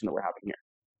conversation that we're having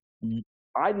here.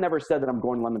 I'd never said that I'm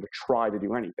going to London to try to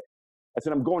do anything. I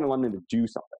said, I'm going to London to do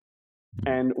something.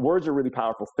 And words are a really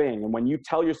powerful thing. And when you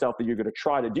tell yourself that you're going to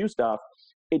try to do stuff,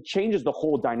 it changes the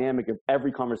whole dynamic of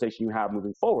every conversation you have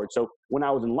moving forward. So when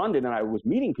I was in London and I was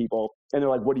meeting people and they're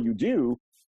like, what do you do?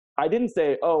 I didn't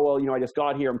say, oh, well, I just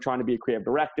got here. I'm trying to be a creative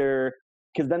director.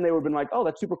 Because then they would have been like, oh,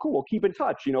 that's super cool. We'll keep in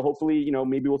touch. Hopefully,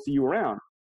 maybe we'll see you around.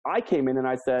 I came in and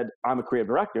I said, I'm a creative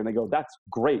director. And they go, that's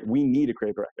great. We need a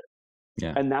creative director.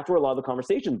 Yeah. And that's where a lot of the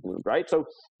conversations bloomed, right? So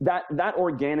that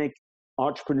organic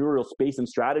entrepreneurial space and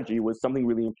strategy was something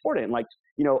really important. Like,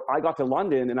 I got to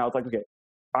London and I was like, okay,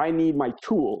 I need my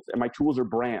tools, and my tools are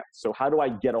brands. So how do I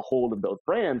get a hold of those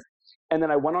brands? And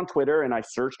then I went on Twitter and I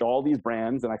searched all these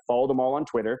brands and I followed them all on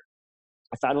Twitter.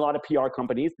 I found a lot of PR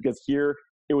companies because here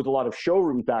it was a lot of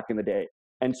showrooms back in the day.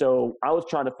 And so I was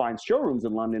trying to find showrooms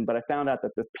in London, but I found out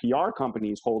that the PR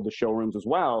companies hold the showrooms as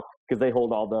well because they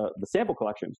hold all the sample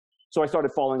collections. So I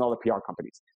started following all the PR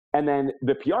companies. And then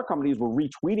the PR companies were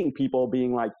retweeting people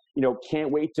being like,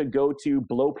 can't wait to go to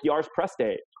Blow PR's press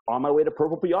day. On my way to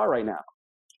Purple PR right now.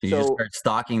 You just start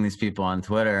stalking these people on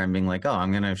Twitter and being like, oh,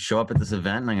 I'm going to show up at this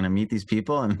event and I'm going to meet these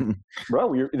people. And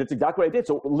bro, that's exactly what I did.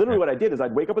 So literally what I did is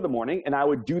I'd wake up in the morning and I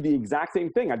would do the exact same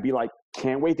thing. I'd be like,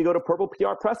 can't wait to go to Purple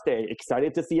PR press day.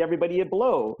 Excited to see everybody at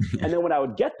Blow. And then when I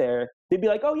would get there, they'd be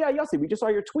like, oh yeah, Yossi, we just saw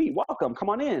your tweet. Welcome, come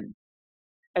on in.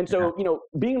 And so,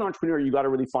 being an entrepreneur, you got to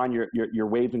really find your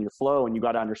waves and your flow, and you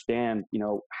got to understand,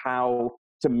 how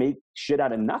to make shit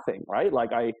out of nothing, right?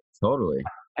 Totally.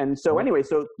 And so anyway,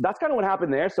 so that's kind of what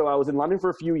happened there. So I was in London for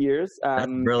a few years. That's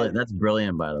brilliant. That's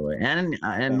brilliant, by the way.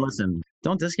 And listen,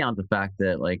 don't discount the fact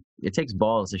that it takes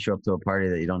balls to show up to a party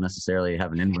that you don't necessarily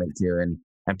have an invite to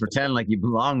and pretend like you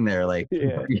belong there.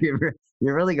 You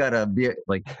really got to be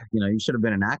you should have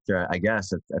been an actor, I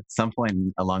guess, at some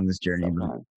point along this journey.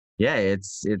 But yeah,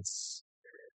 it's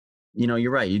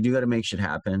you're right. You do got to make shit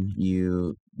happen.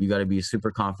 You got to be a super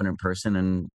confident person.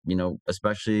 And,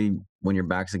 especially when your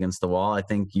back's against the wall, I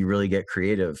think you really get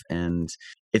creative. And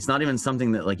it's not even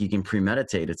something that you can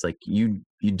premeditate. It's like you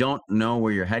don't know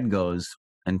where your head goes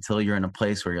until you're in a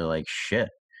place where you're like, shit,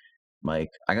 I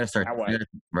got to start,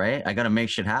 right? I got to make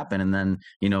shit happen. And then,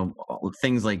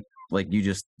 things like you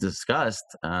just discussed,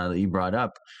 that you brought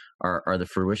up are the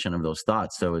fruition of those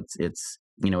thoughts. So it's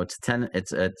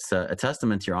a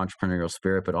testament to your entrepreneurial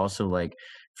spirit, but also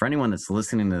for anyone that's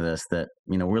listening to this, that,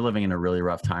 we're living in a really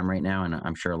rough time right now. And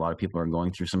I'm sure a lot of people are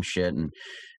going through some shit and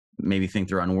maybe think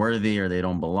they're unworthy or they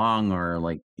don't belong or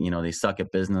they suck at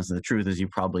business. And the truth is you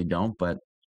probably don't, but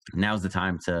now's the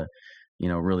time to,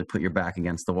 really put your back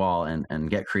against the wall and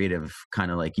get creative,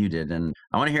 kind of like you did. And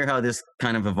I want to hear how this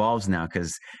kind of evolves now.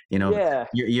 Cause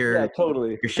you're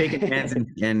totally. You're shaking hands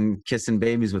and kissing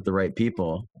babies with the right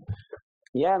people.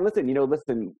 Yeah, and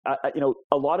listen,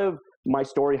 a lot of my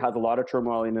story has a lot of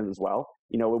turmoil in it as well.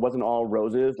 It wasn't all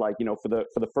roses. For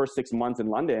the first 6 months in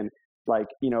London,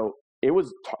 it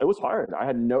was hard. I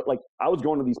had I was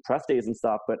going to these press days and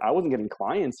stuff, but I wasn't getting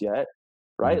clients yet,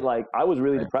 right? Mm-hmm. I was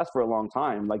really depressed for a long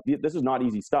time. This is not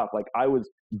easy stuff. I was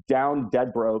down,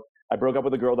 dead broke. I broke up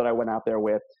with a girl that I went out there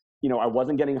with. I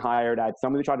wasn't getting hired. I had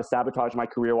somebody try to sabotage my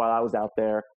career while I was out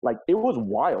there. It was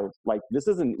wild. This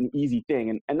isn't an easy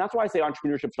thing. And that's why I say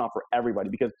entrepreneurship's not for everybody,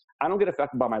 because I don't get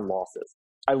affected by my losses.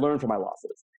 I learn from my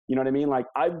losses. You know what I mean?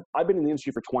 I've been in the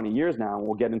industry for 20 years now, and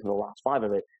we'll get into the last 5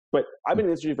 of it. But I've been in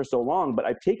the industry for so long, but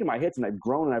I've taken my hits and I've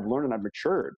grown and I've learned and I've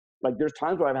matured. There's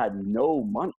times where I've had no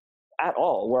money at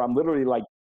all, where I'm literally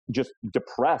just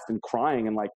depressed and crying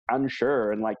and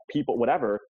unsure and people,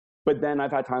 whatever. But then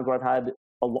I've had times where I've had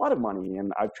a lot of money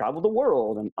and I've traveled the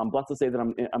world, and I'm blessed to say that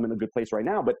I'm in a good place right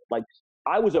now. But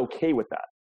I was okay with that,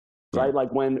 right?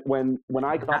 When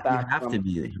I got back, you have to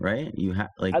be, right. You have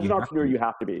as an entrepreneur, you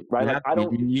have to be, right.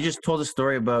 You just told a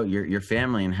story about your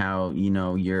family and how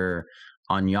you're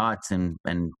on yachts and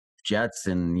jets,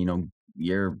 and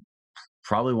you're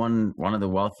probably one of the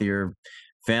wealthier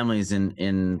families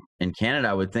in Canada,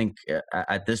 I would think,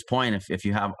 at this point, if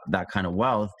you have that kind of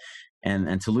wealth,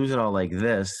 and to lose it all like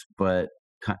this, but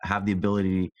have the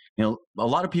ability, a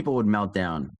lot of people would melt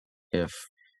down if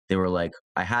they were like,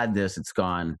 I had this, it's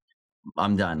gone,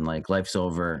 I'm done, life's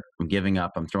over, I'm giving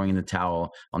up, I'm throwing in the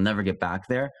towel, I'll never get back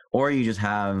there. Or you just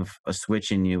have a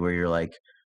switch in you where you're like,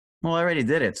 well, I already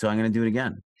did it, so I'm going to do it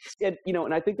again. And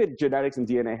I think that genetics and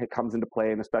DNA comes into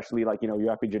play, and especially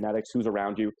your epigenetics, who's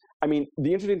around you. I mean,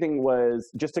 the interesting thing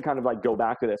was, just to kind of go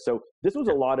back to this. So this was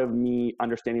a lot of me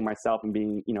understanding myself and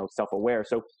being, self-aware.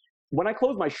 So when I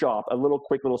closed my shop, a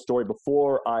quick little story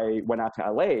before I went out to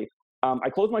LA, I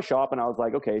closed my shop and I was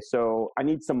like, okay, so I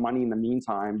need some money in the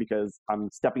meantime because I'm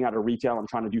stepping out of retail. I'm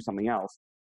trying to do something else.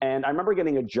 And I remember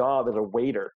getting a job as a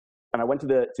waiter, and I went to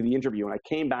the interview, and I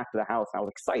came back to the house and I was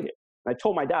excited. And I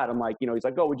told my dad, I'm like, he's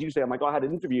like, oh, what'd you say? I'm like, oh, I had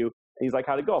an interview. And he's like,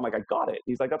 how'd it go? I'm like, I got it.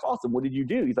 He's like, that's awesome. What did you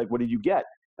do? He's like, what did you get?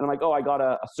 And I'm like, oh, I got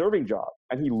a serving job.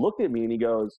 And he looked at me and he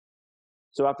goes,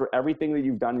 so after everything that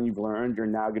you've done and you've learned, you're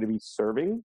now going to be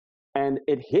serving? And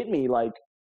it hit me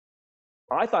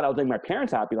I thought I was making my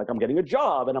parents happy. I'm getting a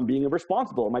job and I'm being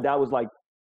responsible. And my dad was like,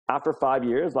 after 5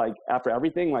 years, after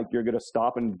everything, you're going to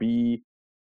stop and be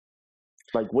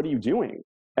what are you doing?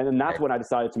 And then that's when I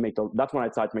decided to make the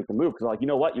move, because you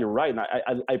know what, you're right. And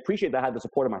I appreciate that I had the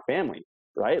support of my family.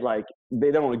 right? Like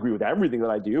they don't agree with everything that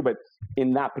I do, but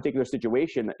in that particular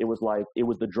situation, it was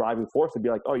the driving force to be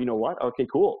like, oh, you know what? Okay,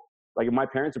 cool. Like if my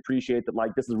parents appreciate that,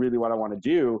 like this is really what I want to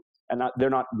do, and they're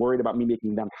not worried about me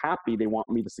making them happy, they want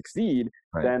me to succeed,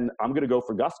 Right. then I'm going to go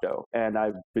for gusto. And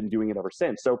I've been doing it ever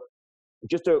since. So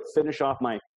just to finish off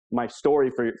my story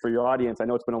for your audience, I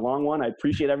know it's been a long one. I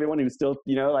appreciate everyone who's still,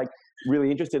 like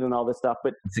really interested in all this stuff,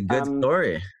 but It's a good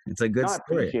story. It's a good no, I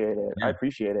story. appreciate it. Yeah. I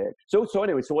appreciate it. So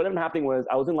anyway, so what ended up happening was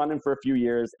I was in London for a few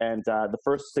years, and the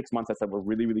first 6 months I said were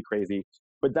really, really crazy.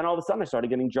 But then all of a sudden I started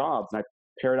getting jobs, and I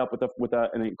paired up with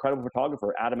an incredible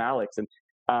photographer, Adam Alex, and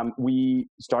we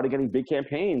started getting big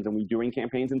campaigns, and we doing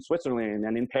campaigns in Switzerland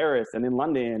and in Paris and in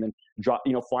London, and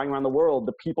flying around the world.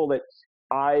 The people that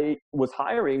I was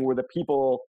hiring were the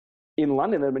people in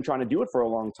London that have been trying to do it for a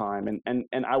long time,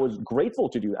 and I was grateful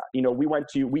to do that.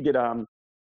 We did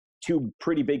 2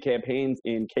 pretty big campaigns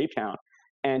in Cape Town,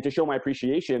 and to show my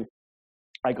appreciation,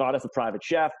 I got us a private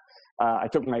chef. I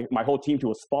took my whole team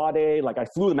to a spa day. Like I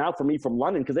flew them out for me from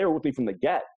London because they were with me from the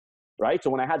get. Right.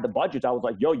 So when I had the budget, I was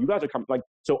like, yo, you guys are coming. Like,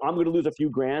 so I'm going to lose a few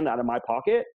grand out of my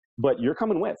pocket, but you're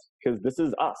coming with, because this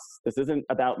is us. This isn't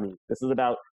about me. This is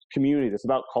about community. This is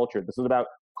about culture. This is about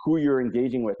who you're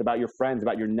engaging with, about your friends,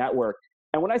 about your network.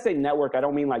 And when I say network, I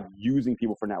don't mean like using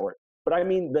people for network, but I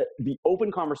mean the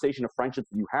open conversation of friendships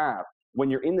that you have when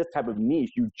you're in this type of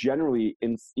niche. You generally,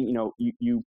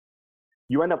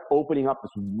 you end up opening up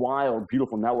this wild,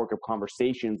 beautiful network of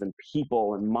conversations and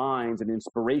people and minds and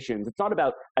inspirations. It's not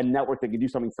about a network that could do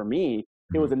something for me.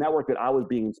 It was a network that I was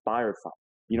being inspired from.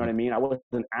 You know what I mean? I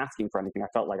wasn't asking for anything. I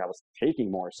felt like I was taking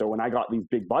more. So when I got these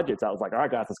big budgets, I was like, all right,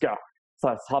 guys, let's go. So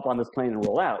let's hop on this plane and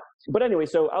roll out. But anyway,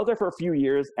 so I was there for a few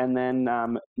years, and then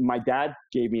my dad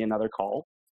gave me another call,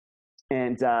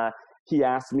 and he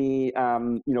asked me,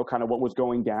 kind of what was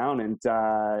going down, and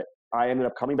I ended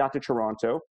up coming back to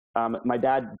Toronto. My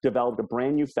dad developed a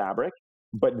brand new fabric,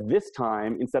 but this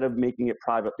time, instead of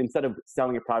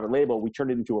selling a private label, we turned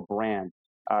it into a brand.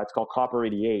 It's called Copper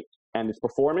 88, and it's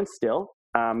performance still.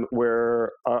 We're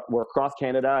across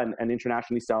Canada and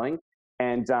internationally selling.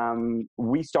 And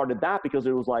we started that because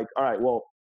it was like, all right, well,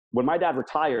 when my dad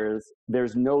retires,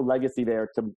 there's no legacy there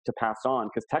to pass on,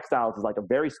 because textiles is like a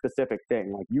very specific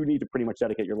thing. Like you need to pretty much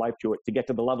dedicate your life to it to get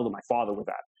to the level that my father was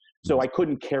at. So I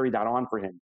couldn't carry that on for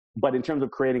him. But in terms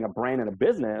of creating a brand and a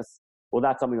business, well,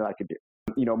 that's something that I could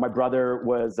do. My brother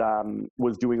was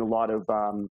doing a lot of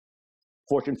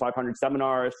Fortune 500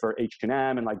 seminars for H&M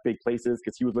and like big places,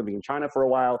 because he was living in China for a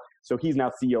while. So he's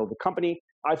now CEO of the company.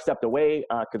 I've stepped away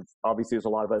because obviously there's a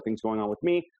lot of other things going on with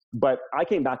me. But I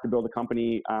came back to build a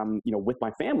company, with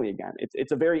my family again.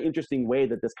 It's a very interesting way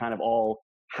that this kind of all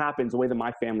happens, the way that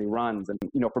my family runs, and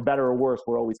for better or worse,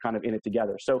 we're always kind of in it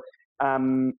together. So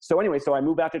anyway, so I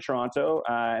moved back to Toronto,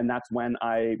 and that's when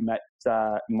I met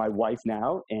my wife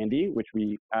now, Andy, which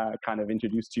we kind of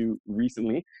introduced to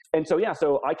recently. And so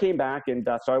so I came back and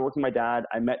started working with my dad.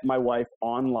 I met my wife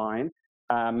online,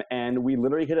 and we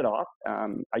literally hit it off.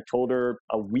 I told her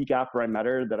a week after I met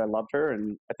her that I loved her,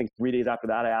 and I think 3 days after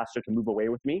that, I asked her to move away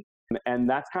with me. And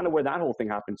that's kind of where that whole thing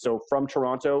happened. So from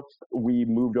Toronto, we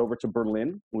moved over to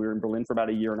Berlin. We were in Berlin for about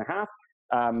a year and a half.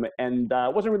 And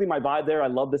it wasn't really my vibe there. I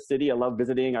love the city. I love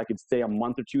visiting. I could stay a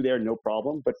month or two there, no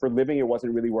problem. But for living, it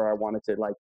wasn't really where I wanted to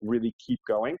like really keep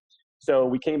going. So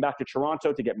we came back to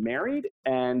Toronto to get married.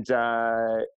 And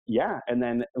and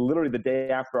then literally the day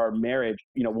after our marriage,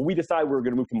 we decided we were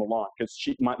going to move to Milan, because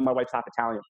my wife's half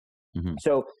Italian. Mm-hmm.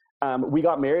 So we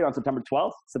got married on September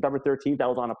 12th. September 13th, I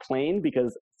was on a plane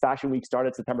because Fashion Week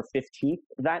started September 15th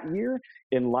that year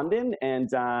in London.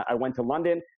 And I went to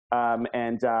London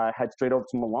and head straight over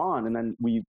to Milan. And then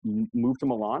we moved to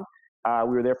Milan.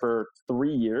 We were there for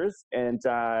 3 years. And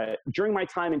during my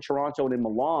time in Toronto and in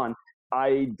Milan,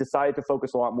 I decided to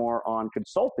focus a lot more on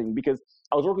consulting, because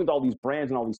I was working with all these brands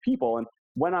and all these people. And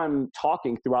when I'm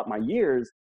talking throughout my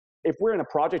years, if we're in a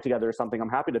project together or something, I'm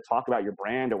happy to talk about your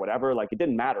brand or whatever. Like, it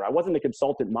didn't matter. I wasn't a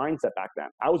consultant mindset back then.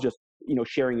 I was just,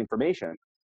 sharing information.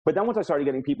 But then once I started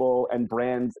getting people and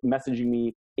brands messaging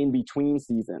me in between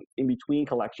seasons, in between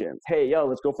collections, hey, yo,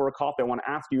 let's go for a coffee, I want to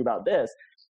ask you about this,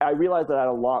 I realized that I had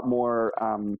a lot more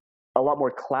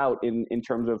clout in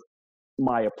terms of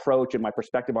my approach and my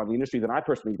perspective on the industry than I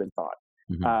personally even thought.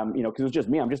 Mm-hmm. Because it was just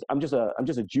me. I'm just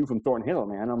a Jew from Thornhill,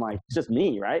 man. I'm like, it's just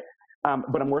me, right?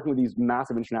 But I'm working with these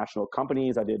massive international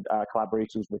companies. I did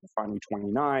collaborations with Refinery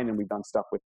 29, and we've done stuff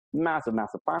with massive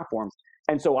platforms.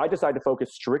 And so I decided to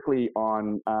focus strictly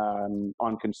on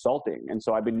consulting. And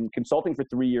so I've been consulting for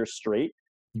 3 years straight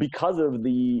because of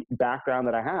the background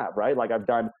that I have, right? Like, I've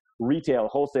done retail,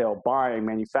 wholesale, buying,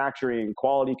 manufacturing,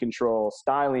 quality control,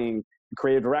 styling,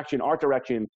 creative direction, art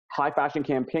direction, high fashion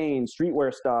campaigns,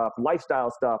 streetwear stuff,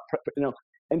 lifestyle stuff,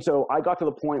 And so I got to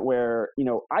the point where,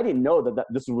 I didn't know that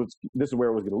this is where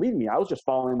it was going to lead me. I was just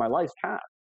following my life's path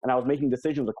and I was making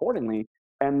decisions accordingly.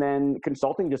 And then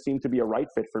consulting just seemed to be a right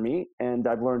fit for me. And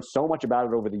I've learned so much about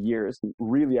it over the years,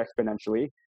 really exponentially.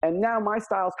 And now my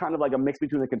style is kind of like a mix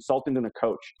between a consultant and a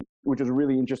coach, which is a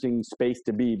really interesting space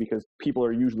to be because people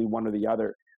are usually one or the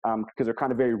other because they're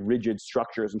kind of very rigid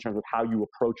structures in terms of how you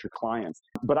approach your clients.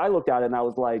 But I looked at it and I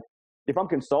was like, if I'm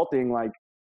consulting, like,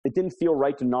 it didn't feel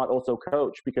right to not also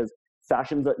coach because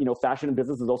fashion and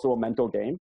business is also a mental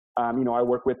game. I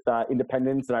work with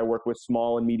independents and I work with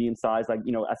small and medium sized,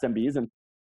 SMBs. And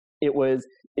it was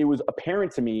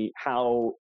apparent to me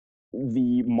how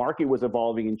the market was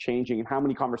evolving and changing and how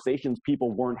many conversations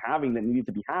people weren't having that needed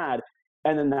to be had.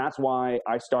 And then that's why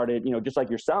I started, just like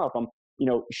yourself, I'm,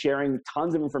 sharing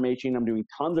tons of information. I'm doing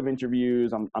tons of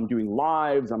interviews. I'm doing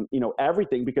lives. I'm,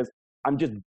 everything because I'm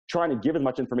just trying to give as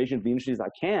much information to the industry as I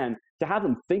can to have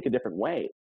them think a different way.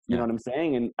 You know what I'm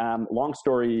saying? And long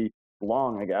story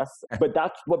long, I guess, but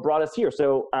that's what brought us here.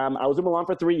 So I was in Milan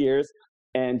for 3 years.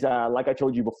 And like I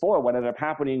told you before, what ended up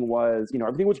happening was,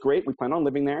 everything was great. We planned on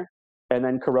living there. And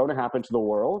then Corona happened to the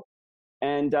world.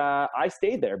 And I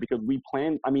stayed there because we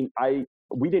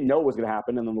didn't know what was going to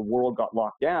happen. And then the world got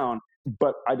locked down.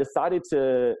 But I decided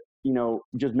to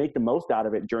just make the most out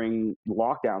of it during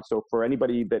lockdown. So for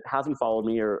anybody that hasn't followed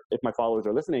me or if my followers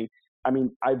are listening,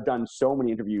 I've done so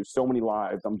many interviews, so many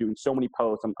lives. I'm doing so many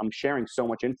posts. I'm sharing so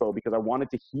much info because I wanted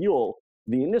to heal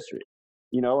the industry,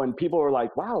 and people are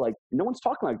like, wow, like no one's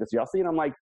talking like this, Yossi. And I'm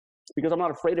like, it's because I'm not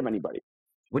afraid of anybody.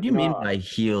 What do you mean by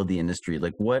heal the industry?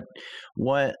 Like what,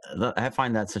 I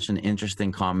find that such an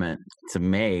interesting comment to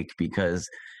make because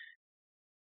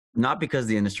not because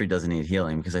the industry doesn't need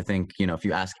healing, because I think, if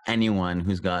you ask anyone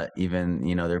who's got even,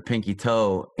 their pinky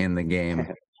toe in the game,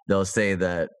 they'll say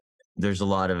that there's a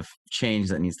lot of change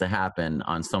that needs to happen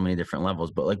on so many different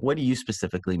levels. But like, what do you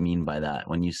specifically mean by that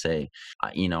when you say,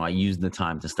 I used the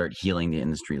time to start healing the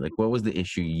industry? Like, what was the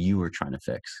issue you were trying to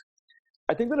fix?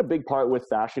 I think that a big part with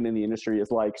fashion in the industry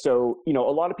is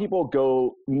most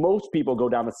people go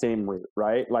down the same route,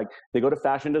 right? Like they go to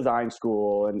fashion design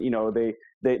school and,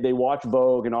 they watch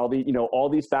Vogue and all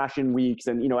these fashion weeks.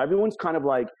 And, everyone's kind of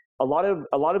like a lot of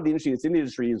the industry that's in the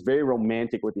industry is very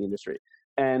romantic with the industry.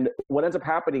 And what ends up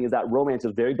happening is that romance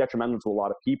is very detrimental to a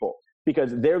lot of people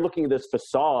because they're looking at this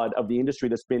facade of the industry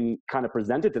that's been kind of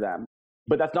presented to them,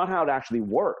 but that's not how it actually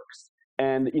works.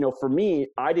 And, for me,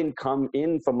 I didn't come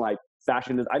in from like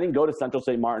fashion. I didn't go to Central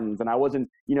St. Martin's and I wasn't,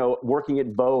 working at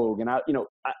Vogue. And I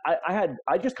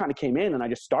just kind of came in and I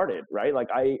just started, right? Like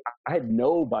I had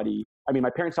nobody. My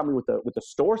parents helped me with the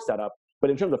store setup, but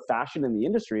in terms of fashion in the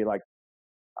industry, like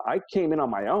I came in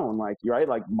on my own, like, right?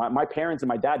 Like my parents and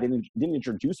my dad didn't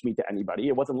introduce me to anybody.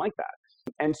 It wasn't like that.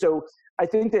 And so I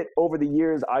think that over the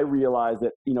years, I realized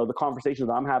that, the conversations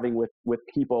I'm having with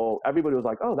people, everybody was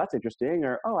like, oh, that's interesting.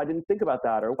 Or, oh, I didn't think about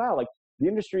that. Or, wow, like the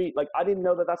industry, like, I didn't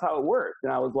know that that's how it worked.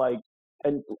 And I was like,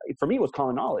 and for me, it was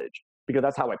common knowledge because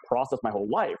that's how I processed my whole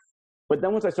life. But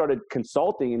then once I started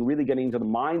consulting and really getting into the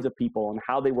minds of people and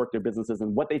how they work their businesses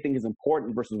and what they think is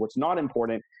important versus what's not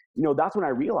important, that's when I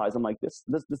realized I'm like, this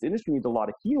industry needs a lot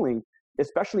of healing,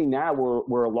 especially now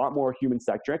we're a lot more human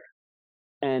centric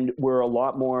and we're a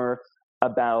lot more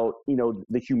about,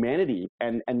 the humanity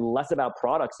and less about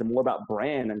products and more about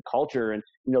brand and culture and,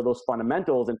 those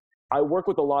fundamentals. And I work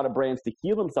with a lot of brands to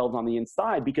heal themselves on the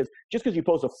inside because just because you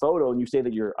post a photo and you say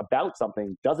that you're about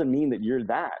something doesn't mean that you're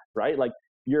that, right? Like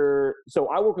so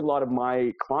I work with a lot of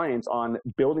my clients on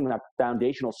building that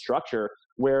foundational structure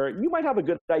where you might have a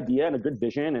good idea and a good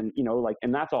vision and,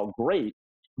 and that's all great,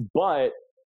 but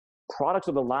products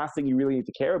are the last thing you really need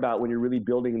to care about when you're really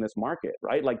building in this market,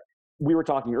 right? Like we were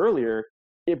talking earlier,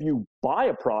 if you buy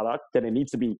a product, then it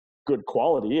needs to be good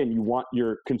quality and you want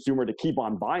your consumer to keep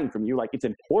on buying from you. Like it's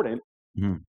important,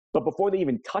 but before they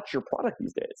even touch your product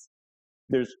these days,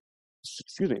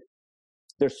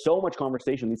 there's so much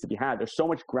conversation needs to be had. There's so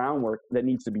much groundwork that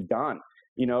needs to be done.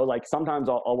 Like sometimes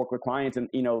I'll work with clients and,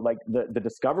 like the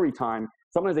discovery time,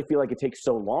 sometimes they feel like it takes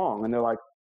so long and they're like,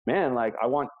 man, like I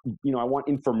want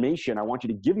information. I want you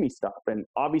to give me stuff. And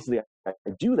obviously I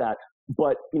do that.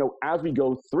 But, as we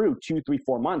go through 2, 3,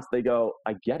 4 months, they go,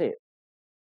 I get it.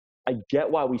 I get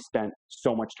why we spent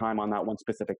so much time on that one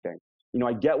specific thing.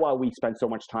 I get why we spent so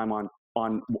much time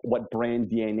on what brand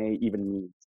DNA even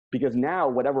means. Because now,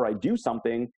 whenever I do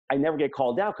something, I never get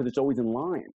called out because it's always in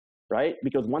line, right?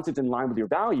 Because once it's in line with your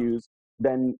values,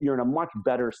 then you're in a much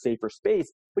better, safer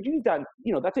space. But you need that,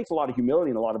 that takes a lot of humility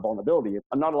and a lot of vulnerability.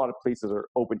 And not a lot of places are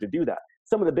open to do that.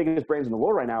 Some of the biggest brands in the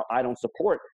world right now, I don't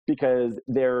support because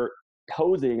they're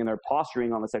posing and they're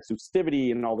posturing on this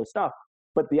exclusivity and all this stuff.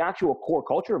 But the actual core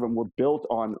culture of them were built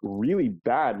on really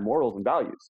bad morals and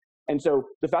values. And so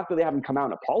the fact that they haven't come out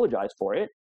and apologized for it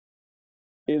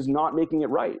is not making it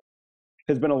right.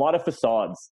 There's been a lot of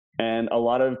facades and a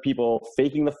lot of people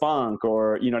faking the funk,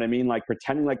 or, you know what I mean? Like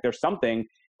pretending like there's something.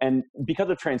 And because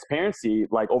of transparency,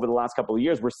 like over the last couple of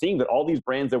years, we're seeing that all these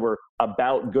brands that were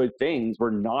about good things were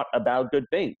not about good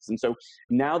things. And so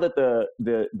now that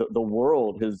the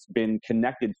world has been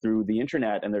connected through the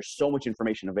internet and there's so much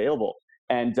information available,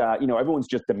 and everyone's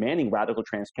just demanding radical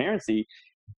transparency,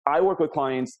 I work with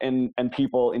clients and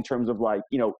people in terms of like,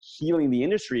 healing the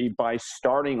industry by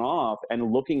starting off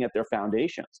and looking at their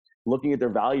foundations, looking at their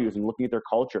values and looking at their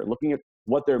culture, looking at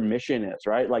what their mission is,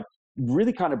 right? Like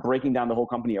really kind of breaking down the whole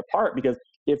company apart. Because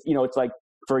if, it's like,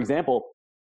 for example,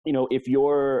 if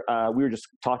you're, we were just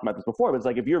talking about this before, but it's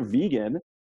like, if you're vegan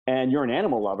and you're an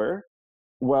animal lover,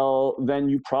 well, then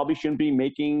you probably shouldn't be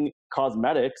making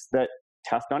cosmetics that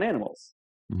test on animals.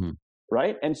 Mm-hmm.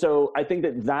 Right. And so I think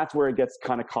that that's where it gets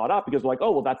kind of caught up, because we're like,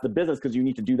 oh, well, that's the business because you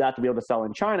need to do that to be able to sell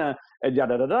in China and da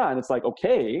da da da. And it's like,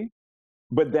 okay,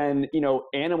 but then,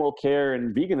 animal care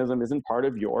and veganism isn't part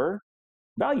of your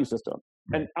value system.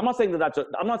 Right. And I'm not saying that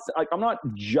I'm not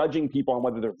judging people on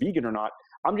whether they're vegan or not.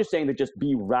 I'm just saying that just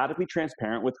be radically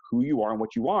transparent with who you are and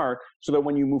what you are, so that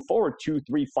when you move forward 2,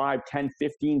 3, 5, 10,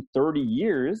 15, 30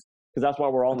 years, because that's why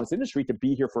we're all in this industry, to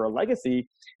be here for a legacy.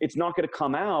 It's not going to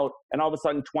come out and all of a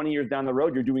sudden 20 years down the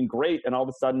road, you're doing great. And all of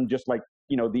a sudden, just like,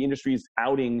 the industry's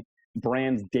outing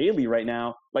brands daily right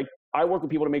now. Like I work with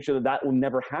people to make sure that that will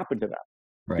never happen to them.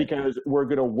 Right. Because we're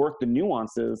going to work the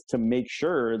nuances to make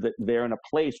sure that they're in a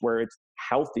place where it's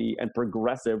healthy and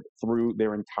progressive through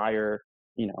their entire,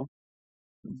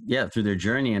 Yeah, through their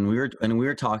journey. And we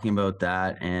were talking about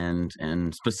that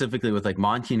and specifically with like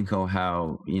Monty & Co,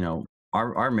 how,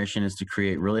 our mission is to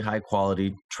create really high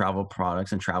quality travel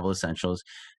products and travel essentials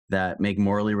that make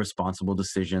morally responsible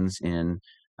decisions in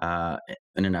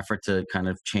an effort to kind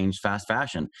of change fast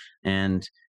fashion. And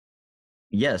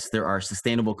yes, there are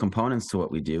sustainable components to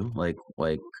what we do, like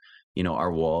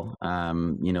our wool.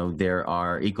 There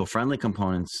are eco-friendly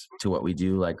components to what we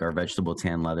do, like our vegetable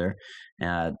tan leather.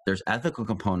 There's ethical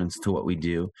components to what we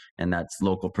do, and that's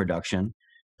local production.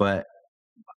 But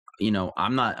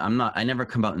I never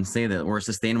come out and say that we're a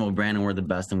sustainable brand and we're the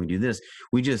best and we do this.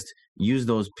 We just use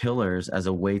those pillars as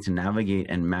a way to navigate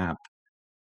and map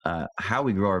how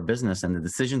we grow our business and the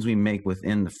decisions we make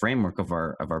within the framework of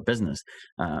our business.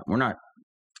 We're not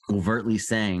overtly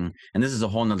saying, and this is a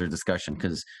whole nother discussion,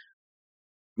 because,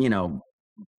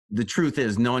 the truth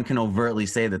is no one can overtly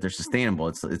say that they're sustainable.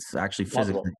 It's actually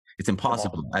physically, it's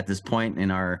impossible at this point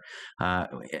in our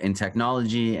in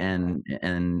technology and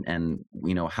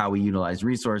how we utilize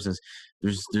resources.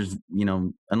 There's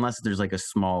unless there's like a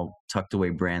small tucked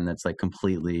away brand that's like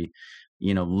completely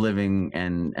living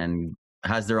and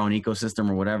has their own ecosystem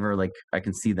or whatever, like I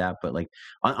can see that, but like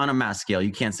on a mass scale,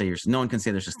 you can't say no one can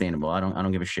say they're sustainable. I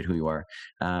don't give a shit who you are.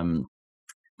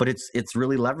 But it's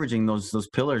really leveraging those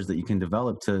pillars that you can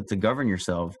develop to govern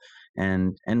yourself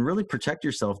and really protect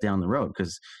yourself down the road.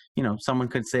 Because, someone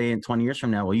could say in 20 years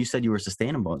from now, well, you said you were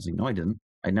sustainable. I was like, no, I didn't.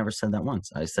 I never said that once.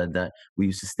 I said that we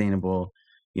use sustainable,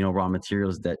 raw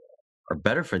materials that are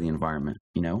better for the environment,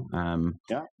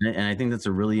 Yeah. And I think that's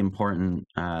a really important,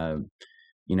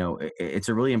 it's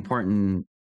a really important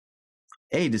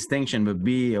A, distinction, but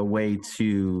B, a way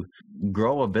to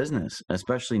grow a business,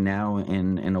 especially now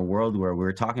in a world where we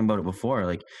were talking about it before.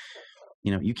 Like,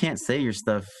 you can't say your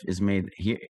stuff is made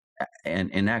here and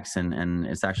in X and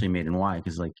it's actually made in Y,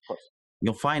 because like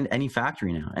you'll find any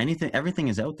factory now, everything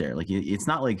is out there. Like it's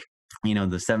not like,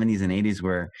 the 70s and 80s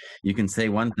where you can say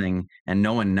one thing and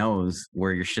no one knows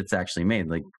where your shit's actually made.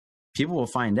 Like people will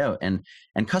find out, and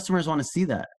customers want to see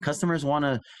that. Customers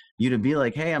want you to be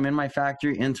like, hey, I'm in my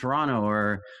factory in Toronto,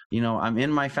 or I'm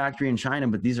in my factory in China,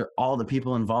 but these are all the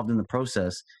people involved in the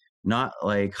process, not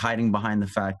like hiding behind the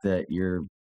fact that you're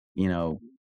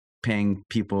paying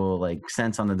people like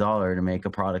cents on the dollar to make a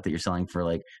product that you're selling for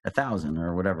like 1,000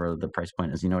 or whatever the price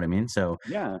point is. You know what I mean? So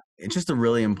yeah, it's just a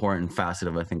really important facet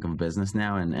of, I think, of business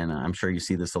now, and I'm sure you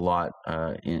see this a lot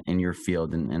in your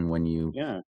field and when you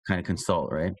kind of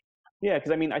consult, right? Yeah,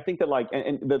 because I think that like,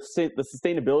 and the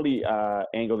sustainability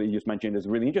angle that you just mentioned is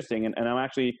really interesting, and I'm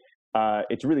actually,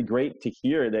 it's really great to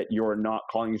hear that you're not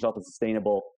calling yourself a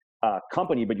sustainable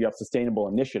company, but you have sustainable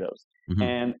initiatives. Mm-hmm.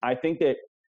 And I think that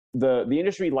the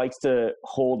industry likes to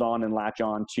hold on and latch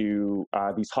on to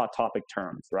these hot topic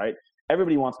terms, right?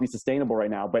 everybody wants to be sustainable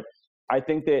right now. But I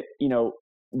think that,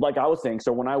 like I was saying,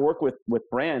 so when I work with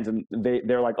brands and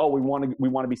they're like, oh, we want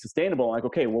to be sustainable. I'm like,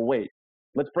 okay, well, wait,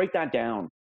 let's break that down.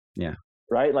 Yeah.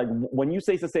 Right. Like when you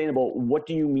say sustainable, what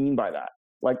do you mean by that?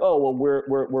 Like, oh, well,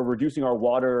 we're reducing our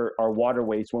water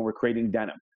waste when we're creating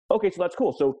denim. Okay, so that's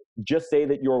cool. So just say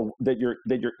that you're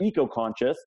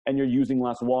eco-conscious and you're using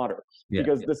less water. Yeah.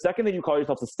 Because the second that you call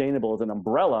yourself sustainable as an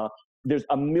umbrella, there's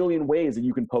a million ways that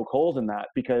you can poke holes in that,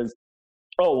 because,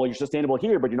 oh, well, you're sustainable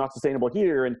here, but you're not sustainable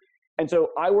here. And so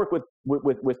I work with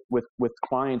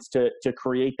clients to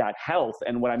create that health.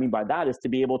 And what I mean by that is to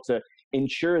be able to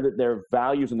ensure that their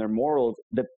values and their morals,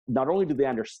 that not only do they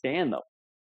understand them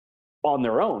on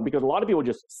their own, because a lot of people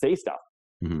just say stuff,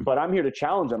 but I'm here to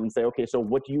challenge them and say, okay, so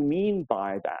what do you mean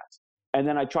by that? And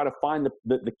then I try to find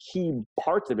the key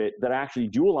parts of it that actually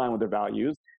do align with their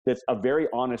values. That's a very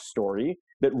honest story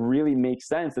that really makes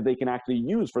sense, that they can actually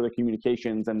use for their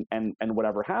communications and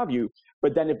whatever have you.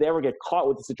 But then if they ever get caught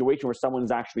with a situation where someone is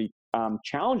actually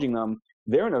challenging them,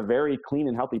 they're in a very clean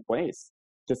and healthy place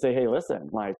to say, hey, listen,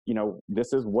 like,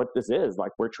 this is what this is.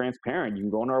 Like, we're transparent. You can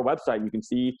go on our website. You can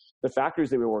see the factories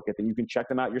that we work at, and you can check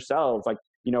them out yourselves. Like,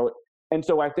 and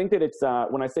so I think that it's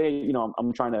when I say,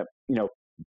 I'm trying to,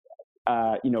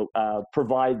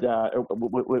 provide,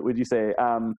 what would you say?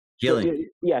 Healing. So,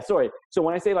 yeah, sorry. So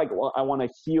when I say, like, well, I want to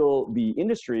heal the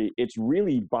industry, it's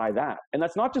really by that. And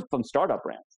that's not just from startup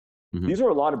brands. These are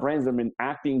a lot of brands that have been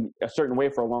acting a certain way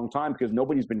for a long time because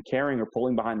nobody's been caring or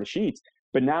pulling behind the sheets.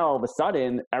 But now all of a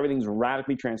sudden, everything's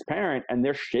radically transparent and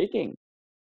they're shaking.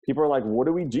 People are like, what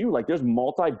do we do? Like, there's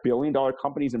multi-billion-dollar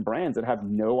companies and brands that have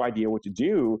no idea what to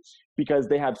do because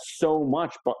they have so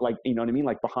much, but like, you know what I mean?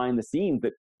 Like, behind the scenes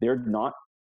that they're not,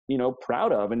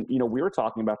 proud of. And, we were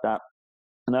talking about that,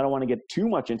 and I don't want to get too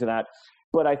much into that,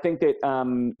 but I think that,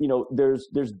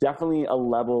 there's definitely a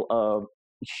level of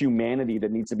humanity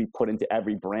that needs to be put into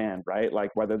every brand, right? Like,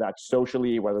 whether that's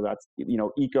socially, whether that's,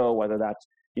 eco, whether that's,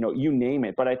 you name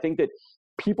it. But I think that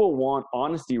people want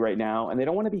honesty right now, and they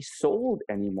don't want to be sold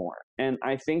anymore. And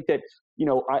I think that,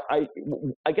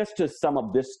 I guess to sum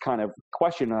up this kind of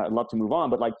question, I'd love to move on,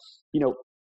 but like,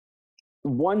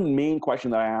 one main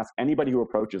question that I ask anybody who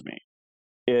approaches me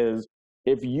is,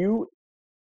 if you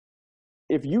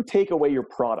take away your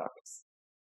products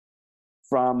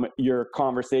from your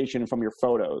conversation, from your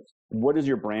photos, what is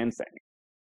your brand saying?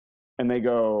 And they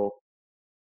go,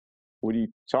 what are you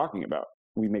talking about?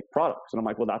 We make products. And I'm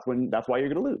like, well, that's why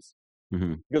you're going to lose.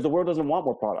 Because the world doesn't want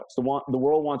more products. The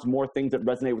world wants more things that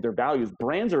resonate with their values.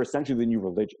 Brands are essentially the new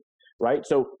religion, right?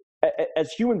 So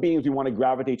as human beings, we want to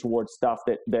gravitate towards stuff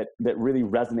that really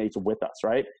resonates with us,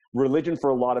 right? Religion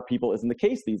for a lot of people isn't the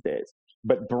case these days,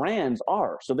 but brands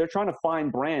are. So they're trying to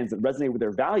find brands that resonate with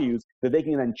their values that they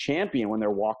can then champion when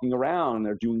they're walking around and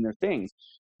they're doing their things.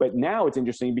 But now it's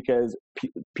interesting because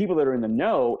people that are in the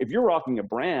know, if you're rocking a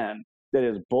brand that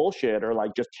is bullshit or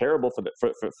like just terrible for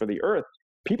the earth,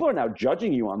 people are now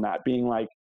judging you on that, being like,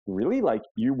 really? Like,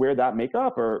 you wear that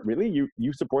makeup, or really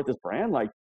you support this brand? Like,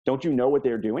 don't you know what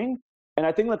they're doing? And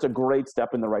I think that's a great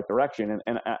step in the right direction.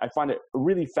 And I find it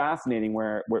really fascinating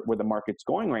where the market's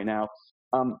going right now.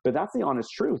 But that's the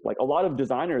honest truth. Like, a lot of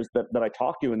designers that I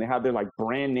talk to, and they have their like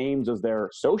brand names as their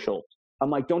social. I'm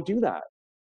like, don't do that.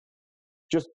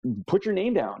 Just put your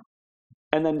name down.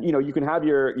 And then, you can have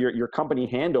your company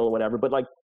handle or whatever, but like,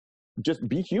 just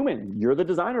be human. You're the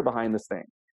designer behind this thing.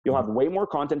 You'll have way more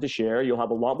content to share. You'll have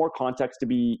a lot more context to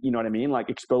be, like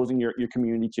exposing your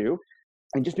community to,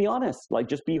 and just be honest, like,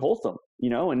 just be wholesome,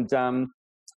 and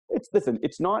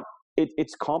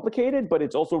it's complicated, but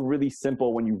it's also really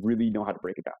simple when you really know how to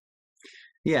break it down.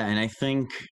 Yeah. And I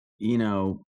think,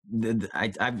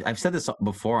 I've said this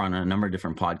before on a number of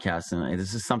different podcasts, and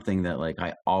this is something that like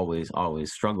I always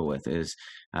struggle with is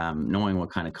knowing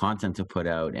what kind of content to put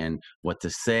out and what to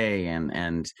say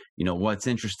and what's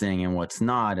interesting and what's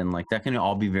not, and like that can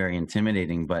all be very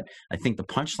intimidating. But I think the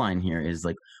punchline here is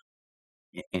like,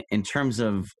 in terms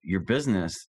of your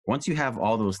business, once you have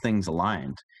all those things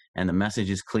aligned and the message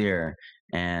is clear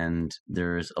and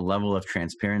there's a level of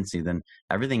transparency, then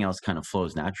everything else kind of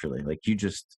flows naturally. Like, you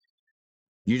just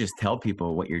tell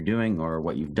people what you're doing or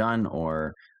what you've done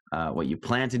or what you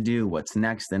plan to do, what's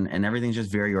next, and everything's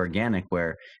just very organic.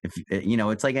 Where if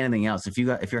it's like anything else. If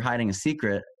you're hiding a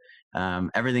secret,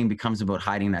 everything becomes about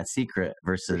hiding that secret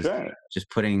versus just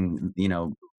putting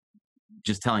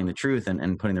just telling the truth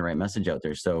and putting the right message out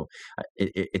there. So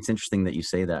it's interesting that you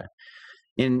say that.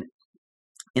 In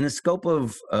the scope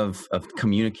of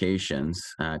communications,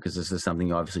 because this is something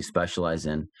you obviously specialize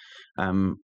in.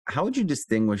 How would you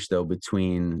distinguish though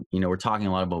between, we're talking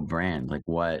a lot about brand, like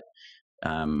what,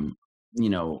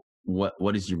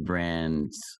 what is your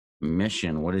brand's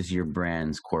mission? What is your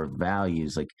brand's core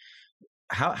values? Like,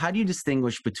 how do you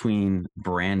distinguish between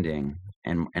branding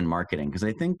and marketing? Because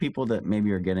I think people that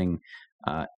maybe are getting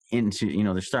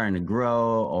into, they're starting to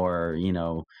grow, or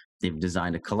they've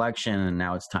designed a collection and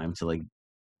now it's time to, like,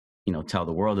 tell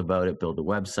the world about it, build a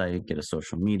website, get a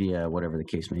social media, whatever the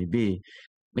case may be.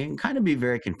 It can kind of be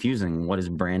very confusing. What is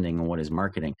branding and what is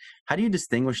marketing? How do you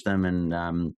distinguish them?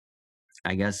 And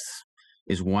I guess,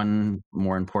 is one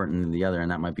more important than the other?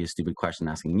 And that might be a stupid question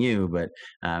asking you, but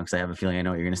because I have a feeling I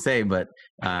know what you're going to say. But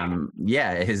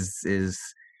yeah, is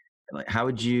like, how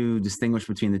would you distinguish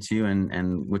between the two,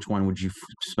 and which one would you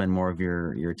spend more of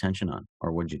your attention on,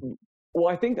 or would you? Well,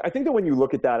 I think that when you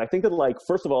look at that, I think that, like,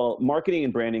 first of all, marketing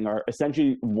and branding are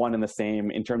essentially one and the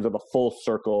same in terms of a full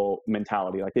circle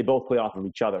mentality. Like, they both play off of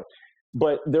each other,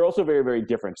 but they're also very, very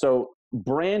different. So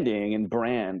branding and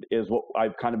brand is what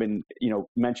I've kind of been,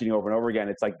 mentioning over and over again.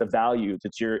 It's like the values.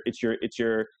 It's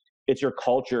your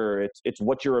culture. It's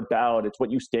what you're about. It's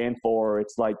what you stand for.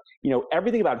 It's like,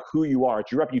 everything about who you are.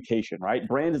 It's your reputation, right?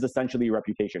 Brand is essentially your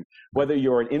reputation. Whether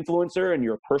you're an influencer and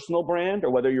your personal brand, or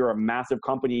whether you're a massive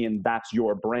company and that's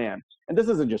your brand. And this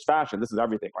isn't just fashion. This is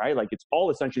everything, right? Like, it's all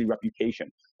essentially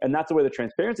reputation. And that's the way the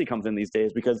transparency comes in these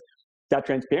days, because that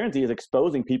transparency is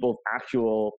exposing people's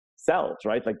actual selves,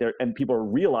 right? Like, and people are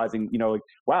realizing, like,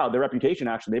 wow, their reputation,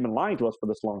 actually, they've been lying to us for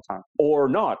this long time, or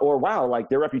not, or wow, like,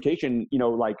 their reputation,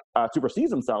 supersedes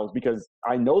themselves because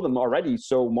I know them already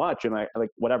so much, and I,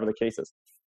 like, whatever the case is.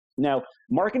 Now,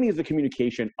 marketing is the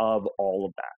communication of all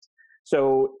of that.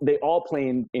 So they all play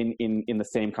in the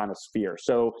same kind of sphere.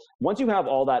 So once you have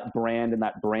all that brand and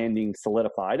that branding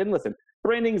solidified, and listen,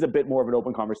 branding is a bit more of an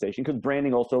open conversation, because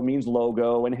branding also means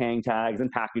logo and hang tags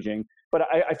and packaging. But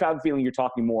I found the feeling you're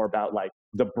talking more about, like,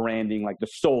 the branding, like the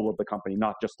soul of the company,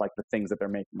 not just like the things that they're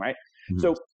making, right? Mm-hmm.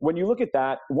 So when you look at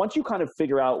that, once you kind of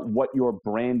figure out what your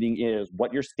branding is,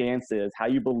 what your stance is, how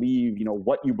you believe,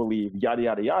 what you believe, yada,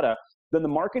 yada, yada, then the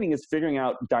marketing is figuring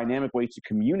out dynamic ways to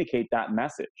communicate that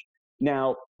message.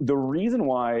 Now, the reason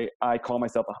why I call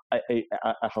myself a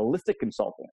holistic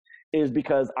consultant is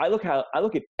because I look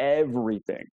at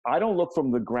everything. I don't look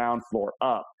from the ground floor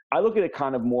up. I look at it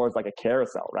kind of more as like a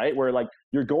carousel, right? Where, like,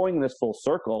 you're going in this full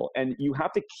circle, and you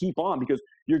have to keep on, because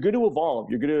you're going to evolve.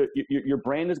 Your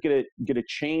brand is going to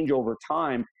change over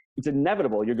time. It's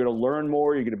inevitable. You're going to learn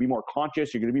more. You're going to be more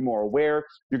conscious. You're going to be more aware.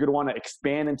 You're going to want to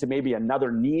expand into maybe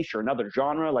another niche or another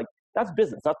genre. Like, that's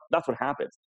business. That's what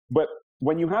happens. But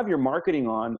when you have your marketing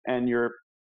on and you're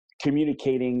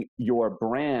communicating your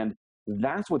brand,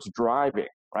 that's what's driving,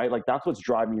 right? Like, that's what's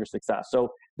driving your success.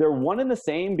 So they're one and the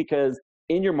same, because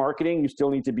in your marketing, you still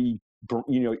need to be,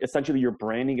 essentially you're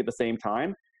branding at the same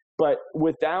time. But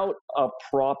without a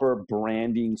proper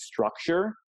branding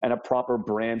structure and a proper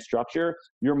brand structure,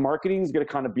 your marketing is going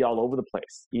to kind of be all over the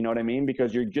place. You know what I mean?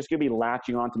 Because you're just going to be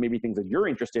latching on to maybe things that you're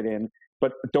interested in,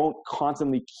 but don't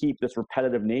constantly keep this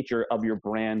repetitive nature of your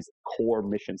brand's core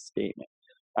mission statement.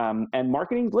 And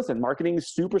marketing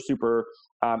is super, super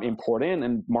important.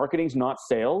 And marketing's not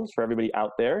sales for everybody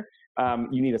out there.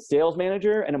 You need a sales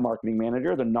manager and a marketing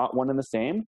manager. They're not one and the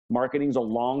same. Marketing's a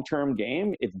long-term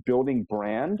game. It's building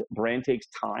brand. Brand takes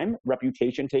time.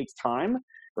 Reputation takes time,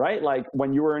 right? Like,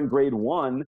 when you were in grade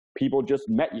 1, people just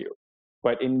met you.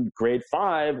 But in grade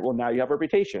 5, well, now you have a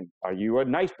reputation. Are you a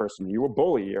nice person? Are you a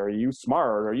bully? Are you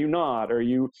smart? Are you not? Are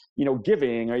you,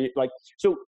 giving? Are you, like,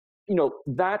 so,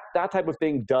 that type of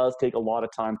thing does take a lot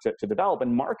of time to develop.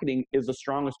 And marketing is the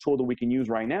strongest tool that we can use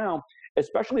right now,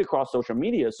 especially across social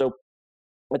media. So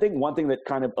I think one thing that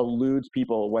kind of eludes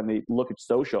people when they look at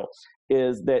social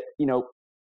is that,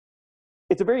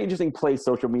 it's a very interesting place,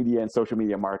 social media and social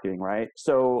media marketing, right?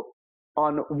 So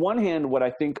on one hand, what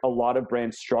I think a lot of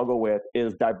brands struggle with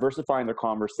is diversifying their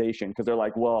conversation, because they're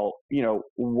like, well,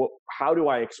 how do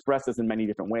I express this in many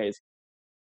different ways?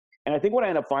 And I think what I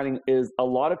end up finding is a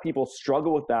lot of people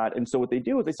struggle with that. And so what they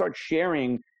do is they start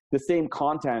sharing the same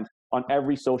content on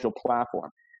every social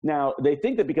platform. Now, they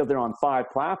think that because they're on 5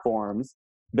 platforms,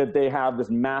 that they have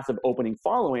this massive opening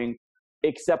following,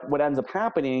 except what ends up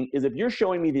happening is, if you're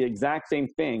showing me the exact same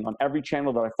thing on every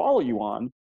channel that I follow you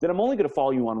on, then I'm only going to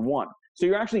follow you on one. So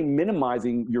you're actually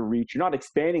minimizing your reach. You're not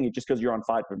expanding it just because you're on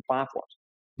 5 different platforms.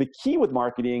 The key with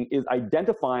marketing is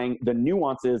identifying the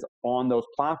nuances on those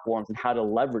platforms and how to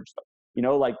leverage them.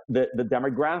 Like the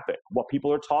demographic, what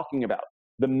people are talking about,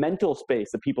 the mental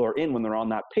space that people are in when they're on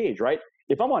that page, right?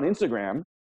 If I'm on Instagram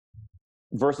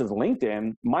versus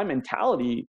LinkedIn, my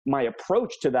mentality, my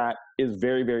approach to that is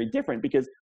very, very different, because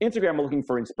Instagram, I'm looking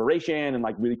for inspiration and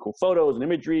like really cool photos and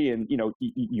imagery and,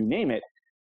 you name it.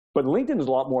 But LinkedIn is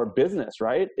a lot more business,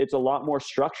 right? It's a lot more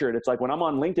structured. It's like when I'm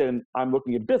on LinkedIn, I'm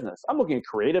looking at business. I'm looking at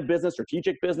creative business,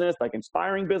 strategic business, like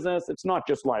inspiring business. It's not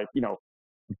just like,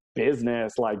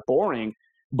 business, like boring.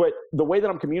 But the way that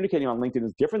I'm communicating on LinkedIn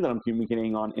is different than I'm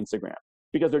communicating on Instagram,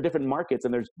 because they're different markets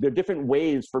and there are different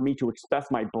ways for me to express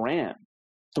my brand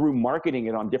through marketing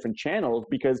it on different channels,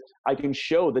 because I can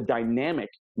show the dynamic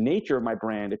nature of my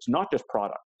brand. It's not just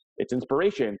product, it's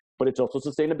inspiration, but it's also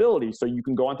sustainability. So you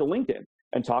can go onto LinkedIn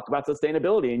and talk about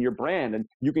sustainability in your brand, and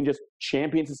you can just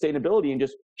champion sustainability and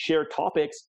just share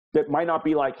topics that might not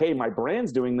be like, hey, my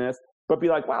brand's doing this, but be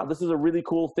like, wow, this is a really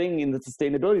cool thing in the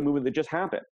sustainability movement that just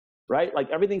happened, right? Like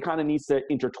everything kind of needs to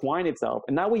intertwine itself,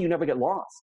 and that way you never get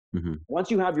lost. Mm-hmm. Once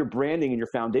you have your branding and your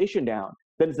foundation down,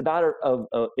 then it's a matter of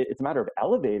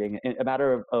elevating, and a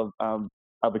matter of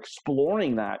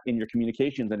exploring that in your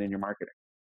communications and in your marketing.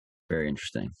 Very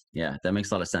interesting. Yeah, that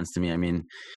makes a lot of sense to me. I mean,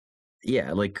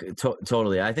 yeah, like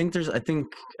totally. I think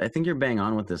you're bang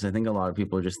on with this. I think a lot of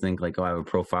people just think like, oh, I have a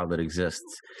profile that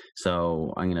exists,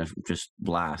 so I'm gonna just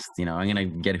blast. I'm gonna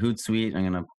get Hootsuite. I'm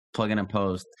gonna plug in a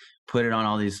post, put it on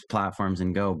all these platforms,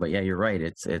 and go. But yeah, you're right.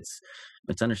 It's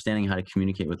understanding how to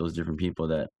communicate with those different people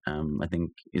that I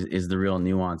think is the real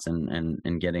nuance,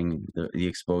 and getting the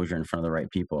exposure in front of the right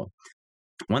people.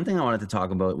 One thing I wanted to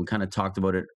talk about, we kind of talked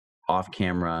about it off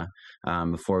camera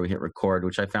before we hit record,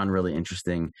 which I found really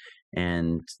interesting.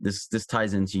 And this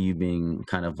ties into you being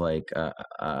kind of like,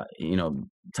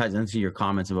 ties into your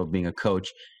comments about being a coach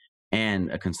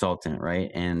and a consultant,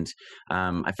 right? And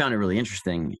I found it really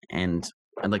interesting, and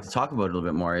I'd like to talk about it a little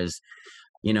bit more. Is,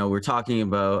 we're talking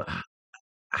about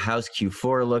how's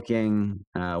Q4 looking,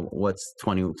 what's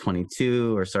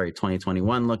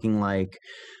 2021 looking like.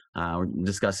 We're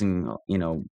discussing,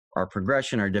 our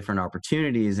progression, our different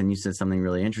opportunities, and you said something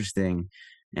really interesting,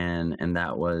 and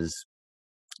that was,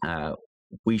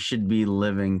 we should be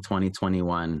living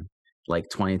 2021 like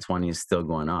 2020 is still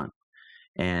going on.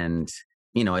 And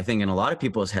I think in a lot of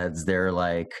people's heads, they're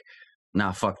like,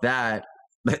 nah, fuck that.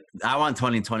 I want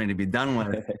 2020 to be done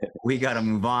with. We got to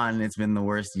move on. It's been the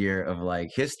worst year of like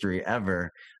history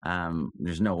ever.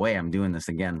 There's no way I'm doing this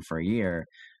again for a year.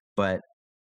 But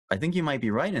I think you might be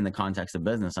right in the context of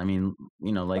business. I mean,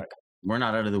 like, we're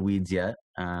not out of the weeds yet.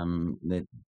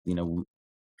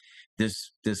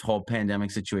 This whole pandemic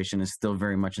situation is still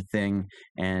very much a thing,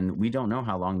 and we don't know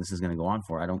how long this is going to go on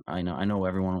for. I know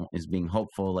everyone is being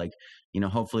hopeful. Like,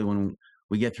 hopefully when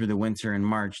we get through the winter in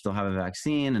March, they'll have a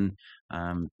vaccine, and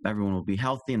everyone will be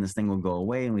healthy, and this thing will go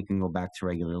away, and we can go back to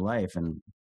regular life. And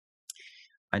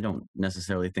I don't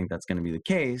necessarily think that's going to be the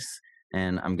case,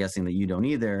 and I'm guessing that you don't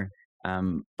either.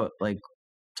 But like,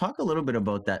 talk a little bit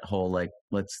about that whole, like,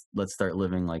 let's start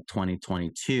living like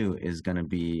 2022 is going to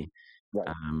be,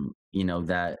 right.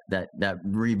 That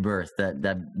rebirth,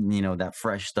 that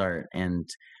fresh start. And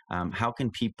how can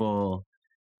people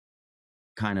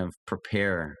kind of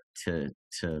prepare to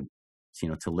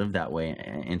live that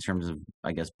way in terms of,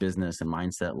 I guess, business and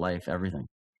mindset, life, everything?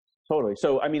 Totally.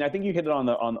 So, I mean, I think you hit it on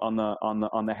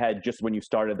the head just when you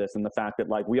started this, and the fact that,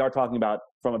 like, we are talking about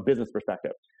from a business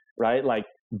perspective, right? Like,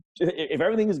 if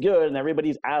everything is good and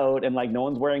everybody's out and like no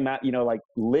one's wearing that, like,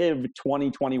 live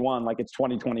 2021 like it's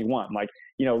 2021. Like,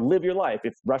 live your life.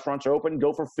 If restaurants are open,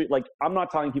 go for food. Like, I'm not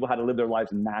telling people how to live their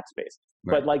lives in that space.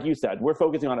 Right. But like you said, we're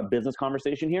focusing on a business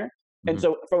conversation here. Mm-hmm. And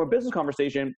so from a business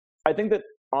conversation, I think that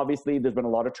obviously there's been a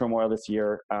lot of turmoil this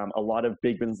year. A lot of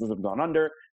big businesses have gone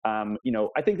under. I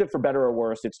think that for better or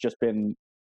worse, it's just been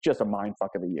a mind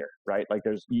fuck of a year, right? Like,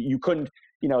 you couldn't,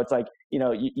 it's like,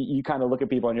 you kind of look at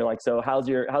people and you're like, so how's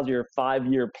your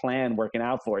 5-year plan working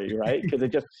out for you, right? Because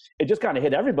it just kind of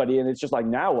hit everybody, and it's just like,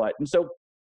 now what? And so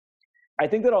I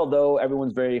think that although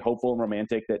everyone's very hopeful and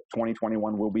romantic that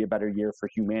 2021 will be a better year for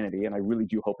humanity, and I really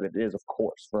do hope that it is, of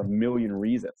course, for a million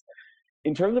reasons.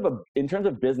 In terms of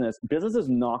business is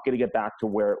not going to get back to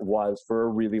where it was for a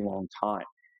really long time.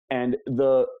 And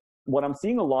what I'm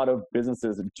seeing a lot of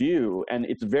businesses do, and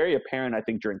it's very apparent, I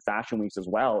think, during fashion weeks as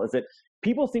well, is that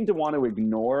people seem to want to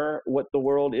ignore what the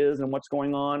world is and what's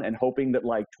going on, and hoping that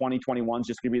like 2021 is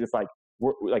just going to be this like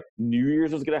New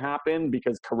Year's is going to happen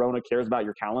because Corona cares about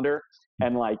your calendar,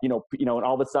 and like and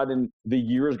all of a sudden the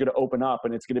year is going to open up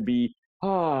and it's going to be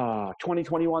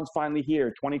 2021's finally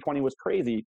here. 2020 was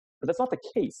crazy, but that's not the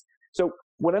case. So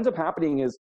what ends up happening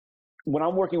is, when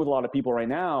I'm working with a lot of people right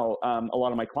now, a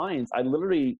lot of my clients,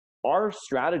 our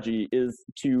strategy is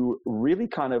to really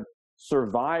kind of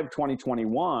survive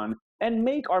 2021 and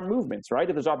make our movements, right?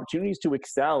 If there's opportunities to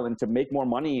excel and to make more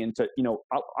money and to,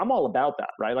 I'm all about that,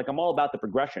 right? Like, I'm all about the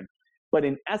progression. But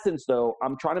in essence, though,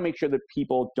 I'm trying to make sure that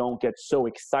people don't get so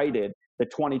excited that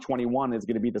 2021 is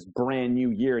going to be this brand new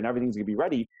year and everything's going to be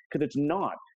ready, because it's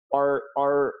not. Our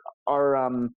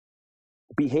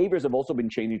behaviors have also been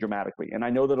changing dramatically. And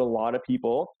I know that a lot of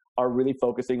people are really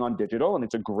focusing on digital, and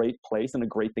it's a great place and a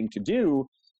great thing to do.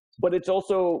 But it's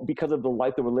also because of the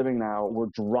life that we're living now, we're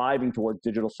driving towards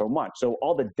digital so much. So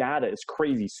all the data is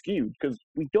crazy skewed because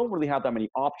we don't really have that many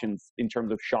options in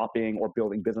terms of shopping or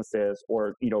building businesses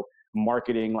or,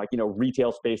 marketing. Like,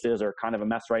 retail spaces are kind of a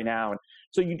mess right now. And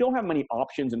so you don't have many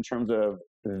options in terms of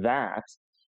that.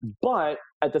 But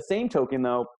at the same token,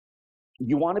 though,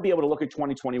 you want to be able to look at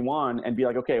 2021 and be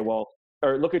like, okay, well,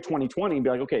 or look at 2020 and be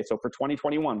like, okay, so for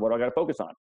 2021, what do I got to focus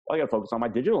on? Well, I got to focus on my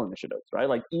digital initiatives, right?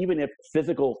 Like, even if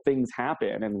physical things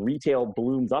happen and retail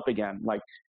blooms up again, like,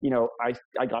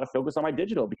 I got to focus on my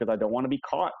digital because I don't want to be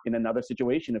caught in another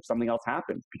situation if something else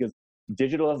happens, because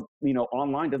digital,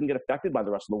 online doesn't get affected by the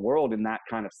rest of the world in that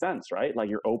kind of sense, right? Like,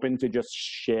 you're open to just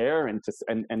share and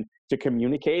to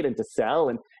communicate and to sell,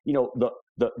 and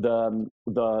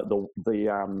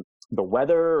the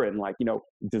weather and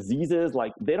diseases,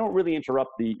 like, they don't really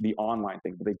interrupt the online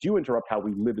thing, but they do interrupt how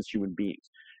we live as human beings.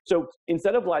 So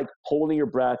instead of like holding your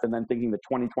breath and then thinking that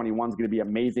 2021 is going to be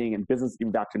amazing and business is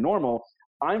going to be back to normal,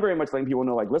 I'm very much letting people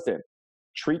know, like, listen,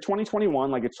 treat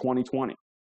 2021 like it's 2020.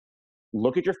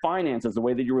 Look at your finances the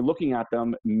way that you were looking at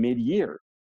them mid-year.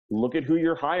 Look at who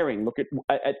you're hiring. Look at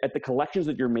the collections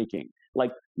that you're making.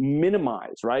 Like,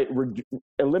 minimize, right?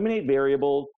 Eliminate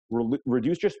variables,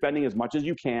 reduce your spending as much as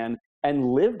you can,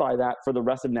 and live by that for the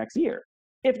rest of next year.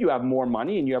 If you have more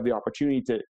money and you have the opportunity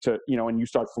to and you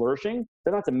start flourishing,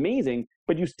 then that's amazing,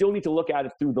 but you still need to look at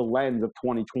it through the lens of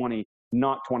 2020,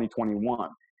 not 2021.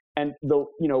 And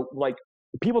like,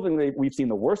 people think that we've seen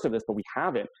the worst of this, but we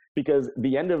haven't, because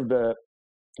the end of the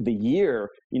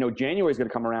year, January is going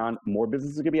to come around, more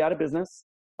businesses are going to be out of business.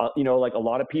 Like, a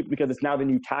lot of people, because it's now the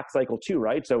new tax cycle too,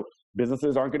 right? So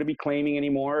businesses aren't going to be claiming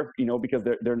anymore, because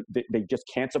they just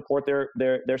can't support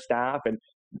their staff, and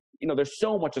there's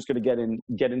so much that's going to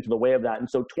get into the way of that. And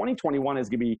so 2021 is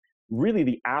going to be really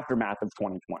the aftermath of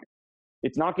 2020.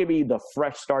 It's not going to be the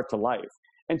fresh start to life.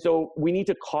 And so we need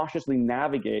to cautiously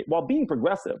navigate while being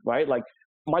progressive, right? Like,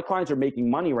 my clients are making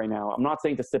money right now. I'm not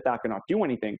saying to sit back and not do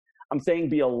anything. I'm saying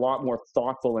be a lot more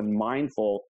thoughtful and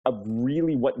mindful of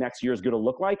really what next year is going to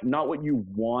look like, not what you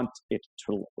want it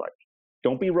to look like.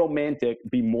 Don't be romantic,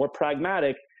 be more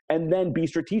pragmatic, and then be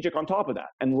strategic on top of that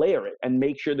and layer it and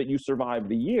make sure that you survive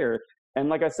the year. And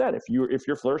like I said, if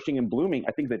you're flourishing and blooming,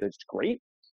 I think that it's great.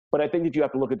 But I think that you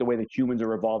have to look at the way that humans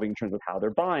are evolving in terms of how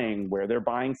they're buying, where they're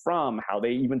buying from, how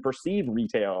they even perceive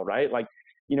retail, right? Like,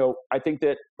 I think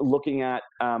that looking at,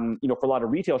 for a lot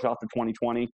of retail shops for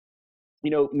 2020,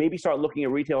 maybe start looking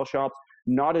at retail shops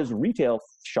not as retail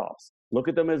shops. Look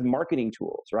at them as marketing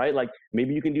tools, right? Like,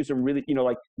 maybe you can do some really,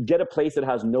 like, get a place that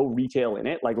has no retail in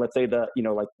it. Like, let's say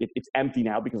it's empty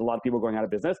now because a lot of people are going out of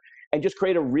business, and just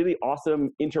create a really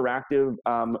awesome interactive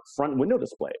front window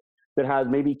display that has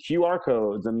maybe QR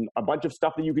codes and a bunch of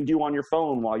stuff that you can do on your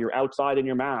phone while you're outside in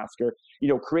your mask, or,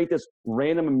 create this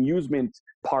random amusement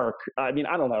park. I mean,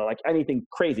 I don't know, like anything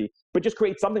crazy, but just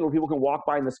create something where people can walk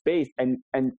by in the space and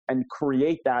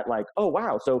create that, like, oh,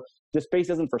 wow, so this space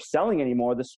isn't for selling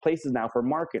anymore. This place is now for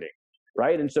marketing,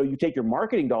 right? And so you take your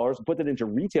marketing dollars and put it into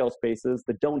retail spaces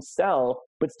that don't sell,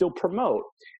 but still promote.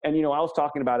 And, I was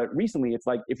talking about it recently. It's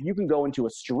like, if you can go into a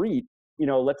street,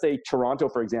 let's say Toronto,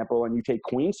 for example, and you take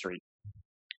Queen Street,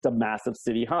 it's a massive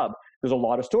city hub. There's a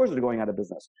lot of stores that are going out of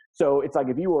business. So it's like,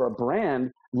 if you were a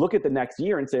brand, look at the next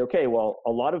year and say, okay, well,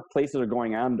 a lot of places are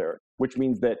going under, which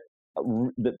means that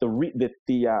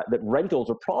that rentals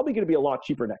are probably going to be a lot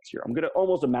cheaper next year. I'm going to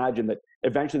almost imagine that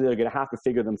eventually they're going to have to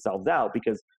figure themselves out,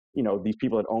 because these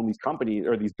people that own these companies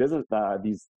or these business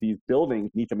these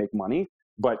buildings need to make money,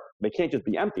 but they can't just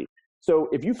be empty. So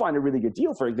if you find a really good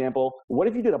deal, for example, what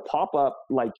if you did a pop-up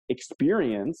like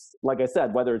experience, like I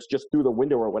said, whether it's just through the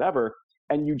window or whatever,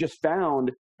 and you just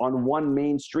found on one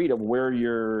main street of where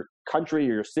your country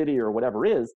or your city or whatever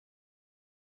is,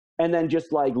 and then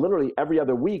just like literally every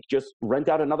other week, just rent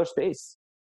out another space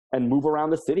and move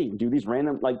around the city, do these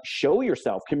random, like, show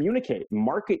yourself, communicate,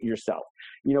 market yourself.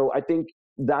 I think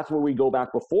that's where we go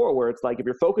back before, where it's like, if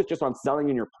you're focused just on selling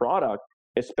in your product,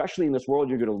 especially in this world,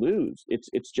 you're going to lose.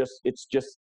 It's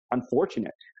just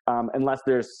unfortunate. Unless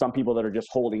there's some people that are just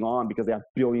holding on because they have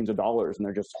billions of dollars and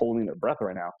they're just holding their breath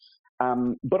right now.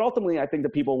 But ultimately, I think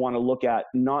that people want to look at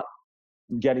not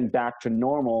getting back to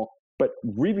normal, but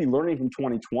really learning from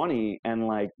 2020 and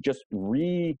like just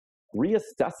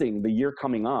reassessing the year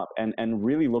coming up, and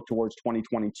really look towards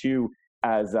 2022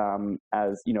 as I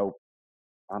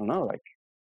don't know, like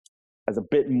as a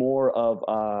bit more of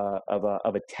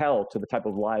a tell to the type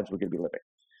of lives we're going to be living.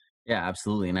 Yeah,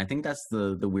 absolutely. And I think that's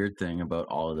the weird thing about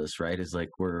all of this, right? Is like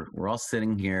we're all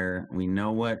sitting here, we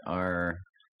know what our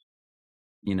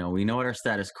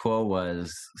status quo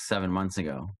was 7 months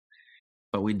ago,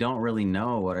 but we don't really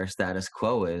know what our status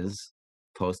quo is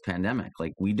post pandemic.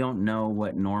 Like we don't know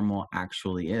what normal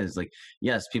actually is. Like,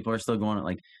 yes, people are still going,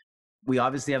 like, we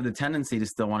obviously have the tendency to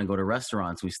still want to go to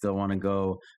restaurants. We still want to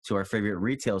go to our favorite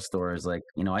retail stores. Like,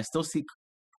 I still see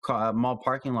mall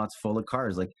parking lots full of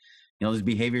cars. Like, those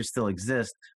behaviors still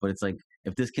exist, but it's like,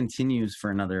 if this continues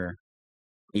for another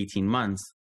 18 months,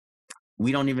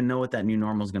 we don't even know what that new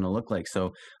normal is going to look like.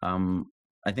 So,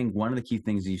 I think one of the key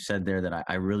things you said there that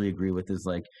I really agree with is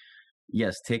like,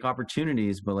 yes, take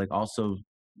opportunities, but like also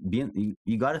you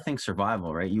got to think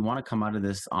survival, right? You want to come out of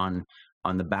this on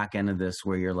the back end of this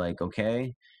where you're like,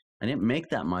 okay, I didn't make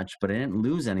that much, but I didn't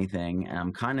lose anything. And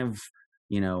I'm kind of,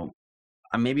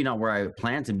 I'm maybe not where I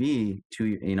plan to be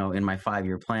in my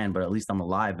 5-year plan, but at least I'm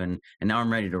alive and now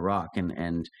I'm ready to rock.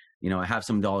 And I have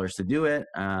some dollars to do it.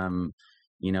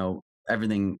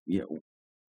 Everything,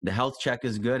 the health check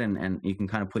is good and you can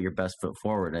kind of put your best foot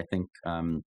forward. I think,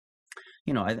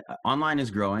 online is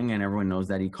growing and everyone knows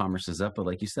that e-commerce is up, but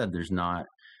like you said, there's not,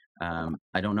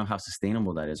 I don't know how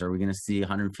sustainable that is. Are we going to see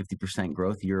 150%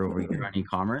 growth year over year on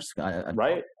e-commerce?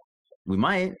 Right. We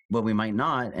might, but we might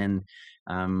not. And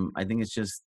I think it's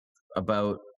just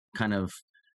about kind of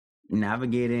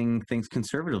navigating things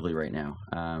conservatively right now.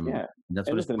 That's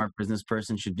what a smart business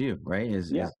person should do, right?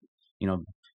 Is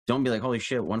don't be like, holy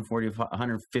shit, 140,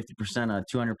 150%,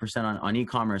 200% on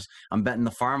e-commerce. I'm betting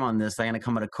the farm on this. I'm going to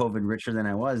come out of COVID richer than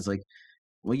I was. Like,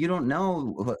 well, you don't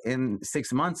know in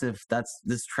 6 months if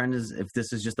if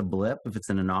this is just a blip, if it's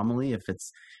an anomaly, if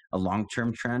it's a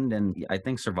long-term trend. And I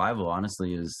think survival,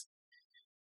 honestly,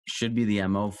 should be the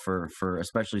MO for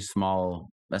especially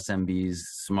small SMBs,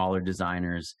 smaller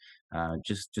designers.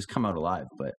 Just come out alive.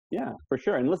 But yeah, for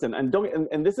sure. And listen, and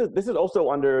this is also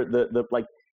under the like.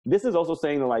 This is also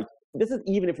saying that, like, this is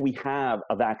even if we have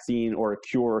a vaccine or a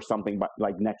cure or something by,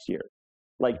 like, next year.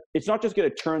 Like, it's not just going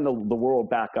to turn the world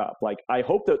back up. Like, I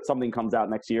hope that something comes out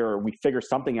next year or we figure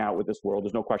something out with this world.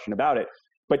 There's no question about it.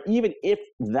 But even if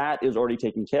that is already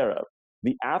taken care of,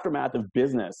 the aftermath of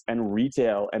business and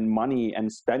retail and money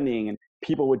and spending and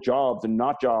people with jobs and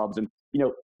not jobs and,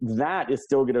 that is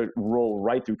still going to roll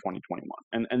right through 2021.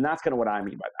 And that's kind of what I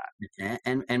mean by that.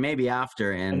 And maybe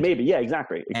after. And maybe, yeah,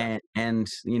 exactly. And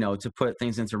to put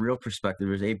things into real perspective,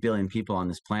 there's 8 billion people on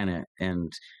this planet.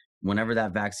 And whenever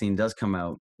that vaccine does come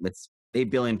out, it's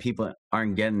 8 billion people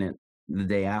aren't getting it the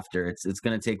day after. It's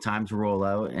going to take time to roll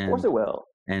out. And, of course it will.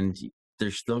 And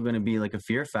there's still going to be like a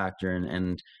fear factor.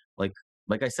 And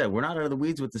like I said, we're not out of the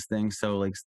weeds with this thing. So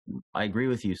like, I agree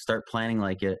with you. Start planning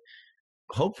like it.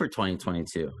 Hope for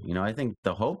 2022. I think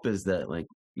the hope is that like,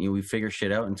 we figure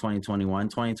shit out in 2021,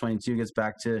 2022 gets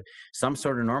back to some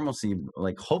sort of normalcy,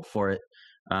 like hope for it.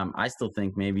 I still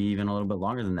think maybe even a little bit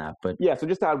longer than that, but yeah. So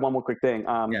just to add one more quick thing,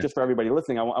 just for everybody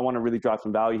listening, I want to really drive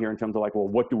some value here in terms of like, well,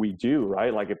 what do we do,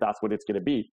 right? Like if that's what it's going to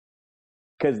be,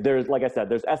 because there's, like I said,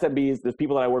 there's SMBs, there's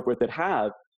people that I work with that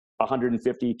have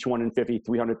 $150,000, $250,000,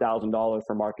 $300,000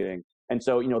 for marketing. And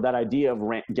so, that idea of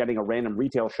getting a random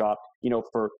retail shop,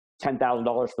 for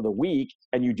 $10,000 for the week,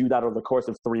 and you do that over the course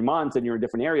of 3 months and you're in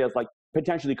different areas, like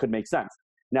potentially could make sense.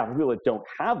 Now, for people that don't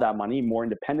have that money, more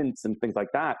independence and things like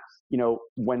that,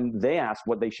 when they ask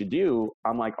what they should do,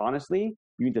 I'm like, honestly,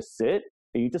 you need to sit,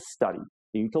 you need to study,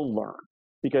 you need to learn,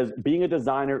 because being a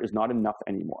designer is not enough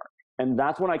anymore. And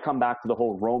that's when I come back to the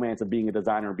whole romance of being a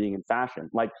designer, being in fashion.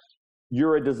 Like,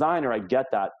 you're a designer, I get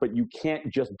that, but you can't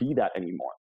just be that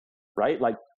anymore, right?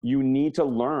 Like, you need to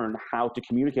learn how to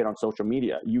communicate on social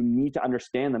media. You need to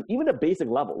understand them, even at a basic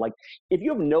level. Like, if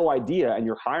you have no idea and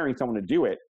you're hiring someone to do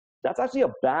it, that's actually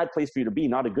a bad place for you to be,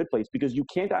 not a good place, because you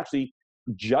can't actually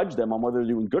judge them on whether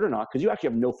they're doing good or not, because you actually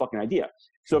have no fucking idea.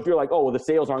 So if you're like, oh, well, the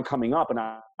sales aren't coming up and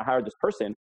I hired this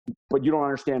person, but you don't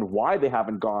understand why they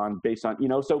haven't gone based on,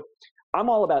 so I'm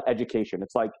all about education.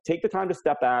 It's like, take the time to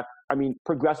step back. I mean,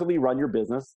 progressively run your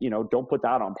business, don't put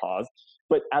that on pause.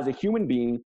 But as a human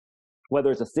being, whether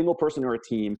it's a single person or a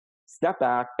team, step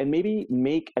back and maybe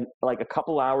make a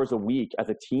couple hours a week as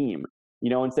a team,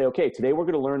 and say, okay, today we're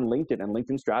going to learn LinkedIn and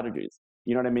LinkedIn strategies.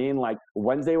 You know what I mean? Like,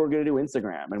 Wednesday we're going to do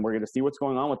Instagram and we're going to see what's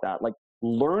going on with that. Like,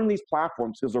 learn these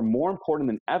platforms because they're more important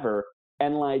than ever.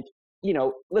 And like,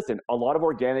 listen, a lot of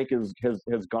organic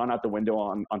has gone out the window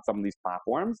on some of these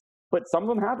platforms, but some of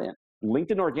them haven't.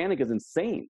 LinkedIn organic is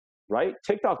insane. Right?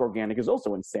 TikTok organic is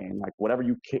also insane. Like, whatever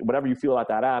you feel about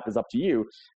that app is up to you.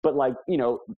 But like,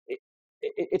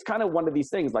 it's kind of one of these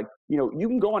things. Like, you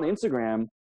can go on Instagram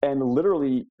and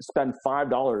literally spend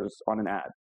 $5 on an ad.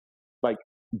 Like,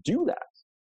 do that.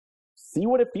 See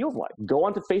what it feels like. Go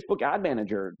onto Facebook Ad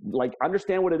Manager, like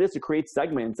understand what it is to create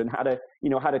segments and how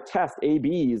to test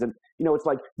ABs. And, it's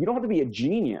like, you don't have to be a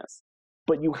genius,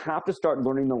 but you have to start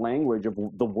learning the language of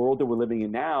the world that we're living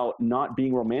in now, not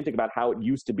being romantic about how it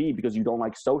used to be because you don't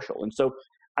like social. And so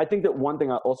I think that one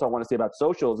thing I want to say about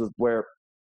socials is where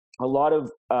a lot of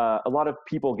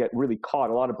people get really caught.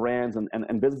 A lot of brands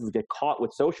and businesses get caught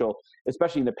with social,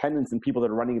 especially independents and people that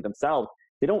are running it themselves.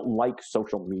 They don't like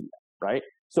social media, right?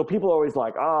 So people are always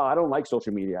like, I don't like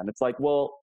social media. And it's like,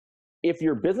 well, if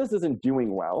your business isn't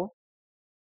doing well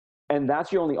and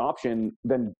that's your only option,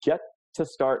 then get to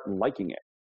start liking it.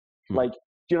 Like, do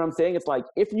you know what I'm saying? It's like,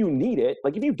 if you need it,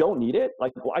 like if you don't need it,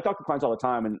 like, well, I talk to clients all the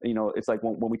time and, it's like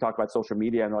when we talk about social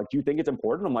media and they're like, do you think it's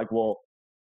important? I'm like, well,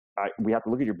 we have to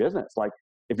look at your business. Like,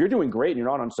 if you're doing great and you're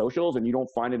not on socials and you don't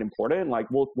find it important, like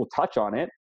we'll touch on it,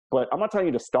 but I'm not telling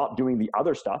you to stop doing the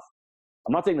other stuff.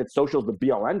 I'm not saying that social is the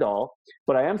be all end all,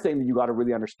 but I am saying that you got to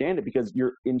really understand it because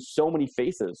you're in so many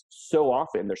faces so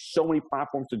often. There's so many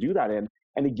platforms to do that in.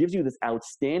 And it gives you this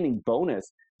outstanding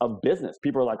bonus of business.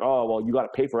 People are like, oh, well, you got to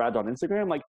pay for ads on Instagram.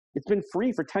 Like, it's been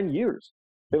free for 10 years.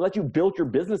 They let you build your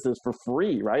businesses for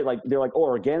free, right? Like, they're like, oh,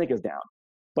 organic is down.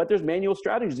 But there's manual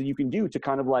strategies that you can do to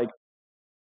kind of like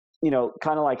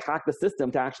hack the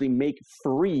system to actually make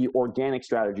free organic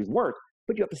strategies work.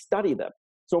 But you have to study them.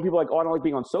 So when people are like, oh, I don't like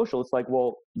being on social, it's like,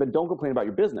 well, then don't complain about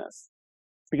your business.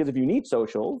 Because if you need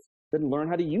socials, then learn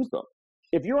how to use them.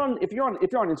 If you're on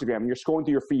Instagram and you're scrolling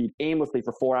through your feed aimlessly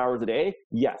for 4 hours a day,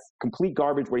 yes, complete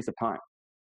garbage, waste of time.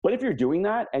 But if you're doing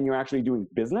that and you're actually doing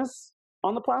business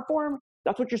on the platform,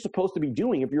 that's what you're supposed to be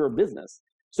doing if you're a business.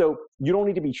 So you don't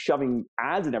need to be shoving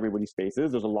ads in everybody's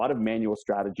faces. There's a lot of manual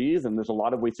strategies and there's a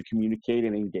lot of ways to communicate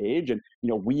and engage. And,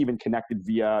 we even connected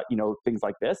via, things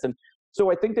like this. And so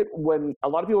I think that when a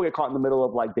lot of people get caught in the middle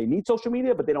of like, they need social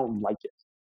media, but they don't like it.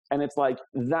 And it's like,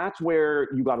 that's where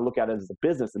you got to look at it as a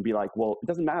business and be like, well, it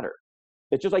doesn't matter.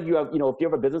 It's just like if you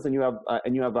have a business and you have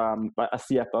a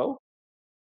CFO,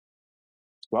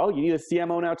 well, you need a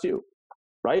CMO now too,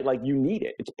 right? Like, you need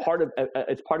it. It's part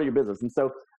of your business. And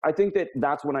so I think that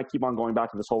that's when I keep on going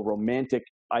back to this whole romantic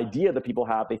idea that people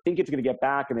have. They think it's going to get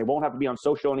back and they won't have to be on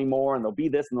social anymore and they'll be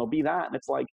this and they'll be that. And it's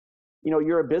like,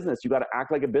 you're a business. You got to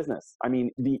act like a business. I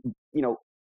mean,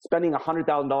 spending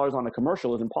 $100,000 on a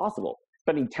commercial is impossible.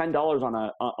 Spending $10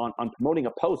 on promoting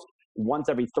a post once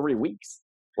every 3 weeks,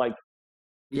 like,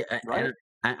 yeah, right?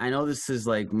 I know this is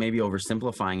like maybe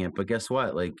oversimplifying it, but guess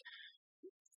what? Like,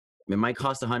 it might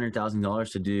cost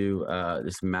 $100,000 to do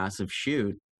this massive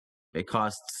shoot. It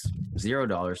costs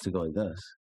 $0 to go like this.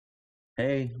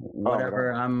 Hey,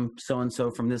 whatever. I'm so and so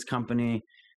from this company.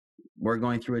 We're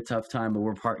going through a tough time, but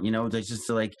we're part. It's just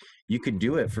like you could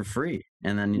do it for free,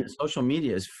 and then social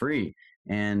media is free.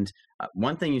 And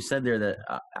one thing you said there that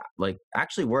like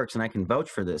actually works, and I can vouch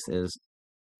for this, is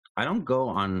I don't go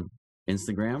on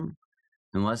Instagram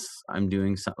unless I'm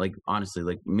doing something, like, honestly,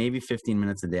 like maybe 15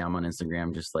 minutes a day I'm on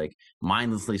Instagram just like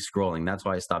mindlessly scrolling. That's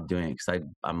why I stopped doing it, because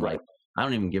I'm right. Like, I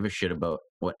don't even give a shit about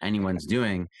what anyone's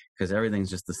doing because everything's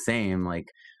just the same. Like,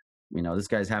 this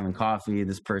guy's having coffee,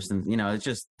 this person, it's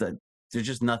just there's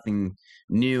just nothing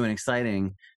new and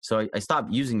exciting. So I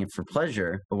stopped using it for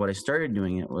pleasure. But what I started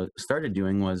doing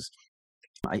was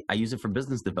I use it for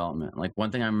business development. Like,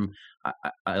 one thing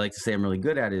I like to say I'm really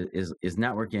good at is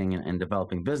networking and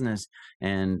developing business.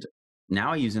 And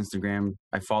now I use Instagram.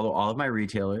 I follow all of my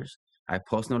retailers. I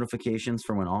post notifications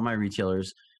for when all my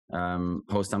retailers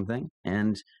post something,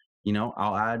 and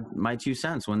I'll add my 2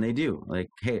 cents when they do. Like,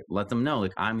 hey, let them know,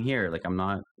 like, I'm here. Like, I'm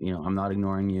not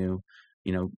ignoring you.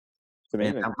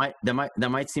 And that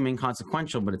might seem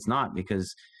inconsequential, but it's not,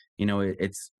 because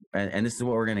it's, and this is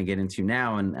what we're going to get into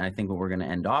now. And I think what we're going to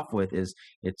end off with is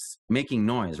it's making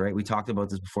noise, right? We talked about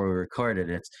this before we recorded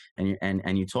it.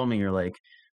 And you told me, you're like,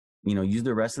 use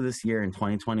the rest of this year in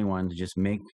 2021 to just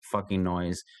make fucking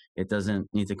noise. It doesn't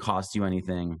need to cost you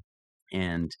anything,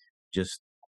 and just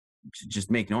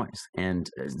make noise. And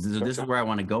so this is where I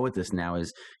want to go with this now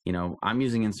is, I'm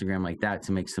using Instagram like that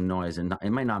to make some noise, and it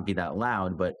might not be that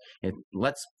loud, but it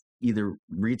lets either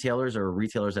retailers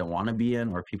that want to be in,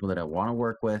 or people that I want to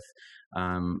work with,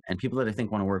 and people that I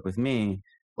think want to work with me,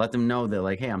 let them know that,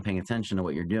 like, hey, I'm paying attention to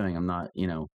what you're doing. I'm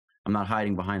not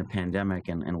hiding behind a pandemic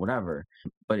and whatever.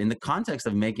 But in the context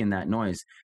of making that noise,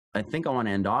 I think I want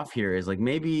to end off here is like,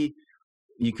 maybe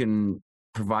you can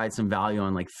provide some value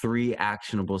on like 3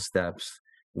 actionable steps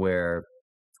where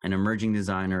an emerging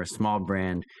designer, a small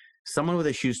brand, someone with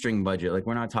a shoestring budget, like,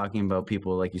 we're not talking about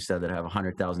people, like you said, that have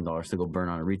 $100,000 to go burn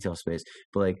on a retail space,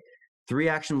 but like 3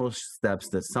 actionable steps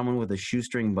that someone with a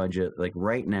shoestring budget, like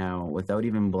right now, without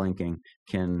even blinking,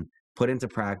 can put into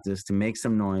practice to make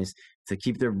some noise, to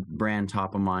keep their brand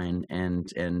top of mind,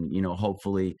 and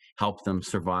hopefully help them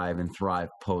survive and thrive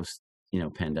post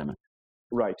pandemic.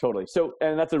 Right, totally. So,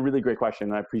 and that's a really great question,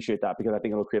 and I appreciate that because I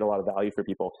think it'll create a lot of value for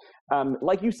people.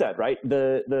 Like you said, right,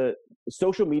 the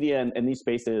social media and these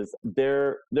spaces,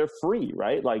 they're free,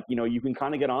 right? Like, you can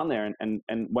kind of get on there,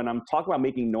 and when I'm talking about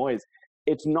making noise,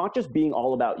 it's not just being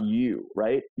all about you,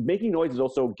 right? Making noise is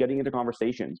also getting into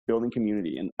conversations, building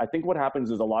community. And I think what happens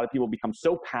is a lot of people become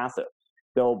so passive.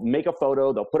 They'll make a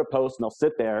photo, they'll put a post, and they'll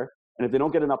sit there. And if they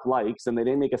don't get enough likes and they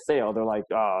didn't make a sale, they're like,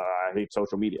 oh, I hate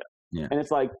social media. Yeah. And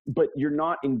it's like, but you're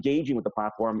not engaging with the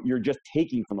platform. You're just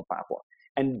taking from the platform.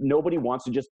 And nobody wants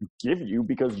to just give you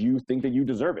because you think that you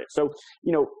deserve it. So,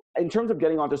 in terms of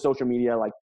getting onto social media,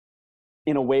 like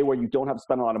in a way where you don't have to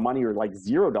spend a lot of money or like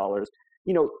 $0,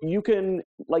 you can,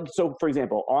 like, so for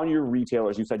example, on your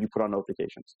retailers, you said you put on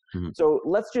notifications. Mm-hmm. So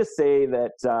let's just say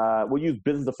that we'll use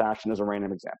Business of Fashion as a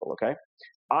random example, okay?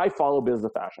 I follow Business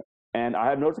of Fashion and I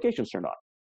have notifications turned on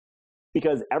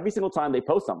because every single time they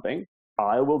post something,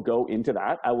 I will go into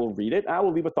that, I will read it, I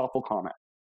will leave a thoughtful comment.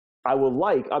 I will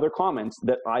like other comments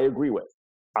that I agree with.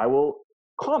 I will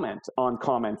comment on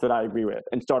comments that I agree with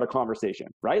and start a conversation,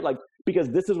 right? Like,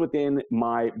 because this is within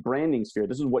my branding sphere.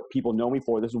 This is what people know me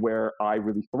for. This is where I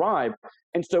really thrive.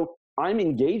 And so I'm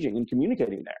engaging and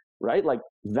communicating there, right? Like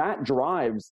that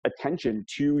drives attention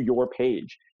to your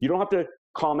page. You don't have to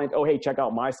comment, oh, hey, check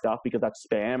out my stuff because that's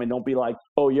spam. And don't be like,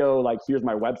 oh, yo, like, here's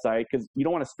my website, because you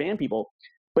don't want to spam people.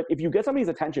 But if you get somebody's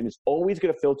attention, it's always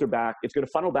going to filter back. It's going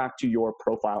to funnel back to your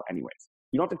profile anyways.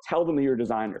 You don't have to tell them that you're a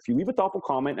designer. If you leave a thoughtful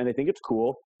comment and they think it's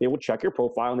cool, they will check your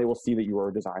profile and they will see that you are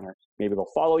a designer. Maybe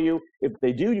they'll follow you. If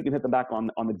they do, you can hit them back on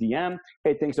the DM.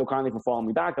 Hey, thanks so kindly for following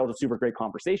me back. That was a super great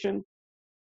conversation.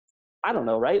 I don't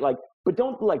know, right? Like, but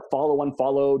don't like follow,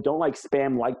 unfollow. Don't like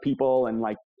spam like people, and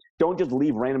like don't just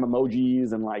leave random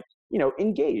emojis, and like,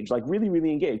 engage, like really,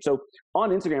 really engage. So on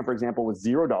Instagram, for example, with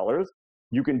 $0,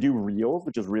 you can do reels,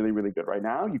 which is really, really good right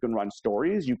now. You can run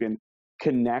stories. You can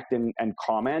connect and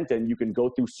comment, and you can go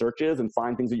through searches and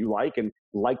find things that you like and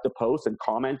like the post and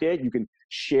comment it. You can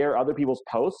share other people's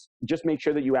posts. Just make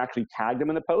sure that you actually tag them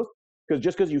in the post, because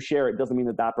just because you share it doesn't mean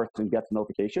that person gets a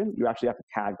notification. You actually have to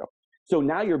tag them. So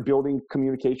now you're building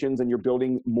communications and you're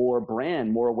building more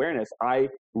brand, more awareness. I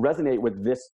resonate with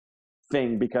this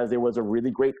thing because it was a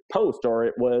really great post, or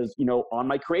it was, on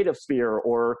my creative sphere,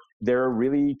 or they're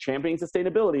really championing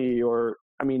sustainability, or,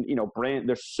 brand,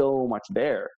 there's so much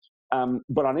there.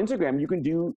 But on Instagram, you can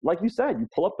do, like you said, you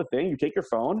pull up the thing, you take your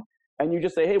phone and you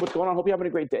just say, hey, what's going on? Hope you're having a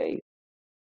great day.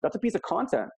 That's a piece of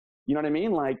content. You know what I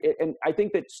mean? Like, and I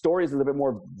think that stories is a bit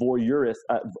more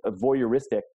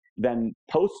voyeuristic than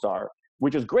posts are,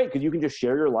 which is great because you can just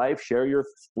share your life, share your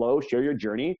flow, share your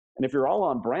journey. And if you're all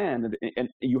on brand and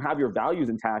you have your values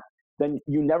intact, then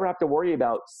you never have to worry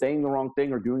about saying the wrong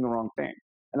thing or doing the wrong thing.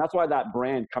 And that's why that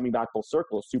brand coming back full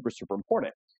circle is super, super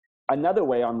important. Another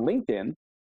way on LinkedIn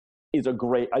is a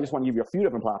great, I just want to give you a few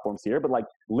different platforms here, but like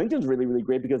LinkedIn's really, really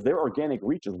great because their organic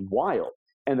reach is wild.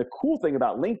 And the cool thing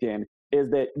about LinkedIn is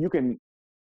that you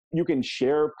can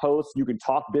share posts, you can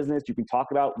talk business, you can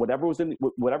talk about whatever's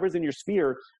in your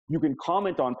sphere, you can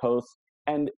comment on posts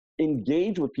and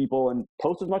engage with people and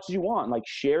post as much as you want. Like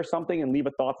share something and leave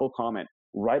a thoughtful comment,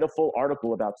 write a full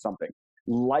article about something,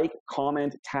 like,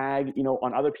 comment, tag,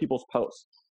 on other people's posts.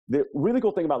 The really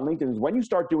cool thing about LinkedIn is when you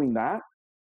start doing that,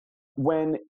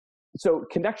 so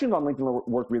connections on LinkedIn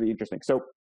work really interesting. So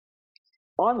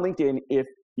on LinkedIn, if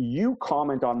you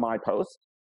comment on my post,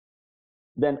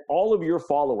 then all of your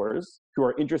followers who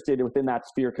are interested within that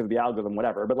sphere because of the algorithm,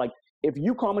 whatever, but like if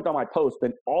you comment on my post,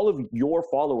 then all of your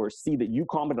followers see that you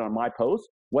commented on my post,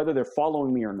 whether they're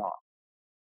following me or not.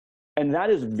 And that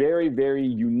is very, very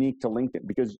unique to LinkedIn,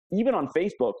 because even on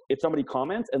Facebook, if somebody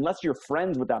comments, unless you're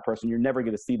friends with that person, you're never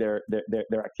going to see their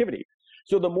activity.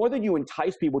 So the more that you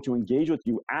entice people to engage with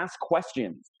you, ask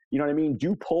questions, you know what I mean?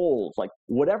 Do polls, like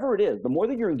whatever it is, the more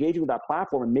that you're engaging with that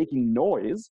platform and making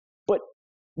noise, but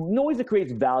noise that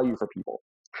creates value for people,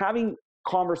 having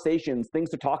conversations,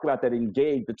 things to talk about that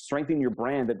engage, that strengthen your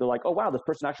brand, that they're like, oh, wow, this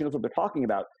person actually knows what they're talking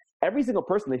about. Every single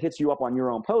person that hits you up on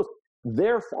your own post,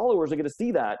 their followers are going to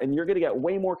see that, and you're going to get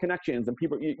way more connections, and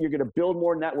you're going to build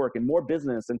more network and more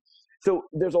business. And so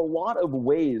there's a lot of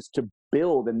ways to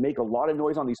build and make a lot of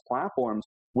noise on these platforms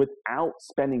without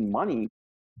spending money,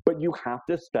 but you have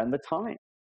to spend the time.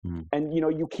 Mm-hmm. And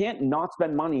you can't not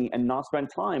spend money and not spend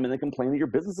time and then complain that your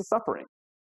business is suffering.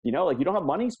 Like you don't have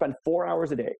money, spend 4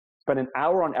 hours a day, spend an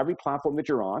hour on every platform that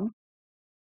you're on,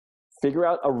 figure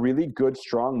out a really good,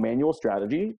 strong manual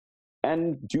strategy,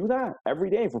 and do that every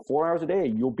day for 4 hours a day.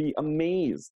 You'll be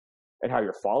amazed at how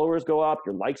your followers go up,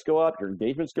 your likes go up, your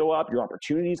engagements go up, your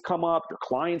opportunities come up, your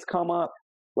clients come up.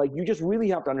 Like, you just really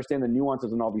have to understand the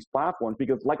nuances in all these platforms,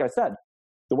 because like I said,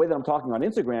 the way that I'm talking on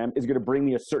Instagram is going to bring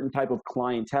me a certain type of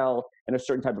clientele and a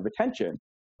certain type of attention.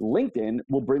 LinkedIn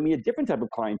will bring me a different type of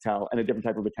clientele and a different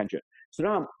type of attention. So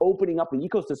now I'm opening up the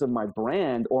ecosystem of my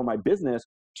brand or my business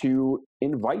to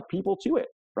invite people to it,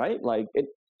 right? Like it.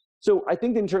 So I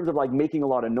think in terms of like making a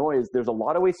lot of noise, there's a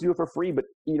lot of ways to do it for free. But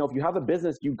if you have a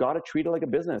business, you got to treat it like a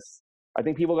business. I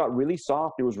think people got really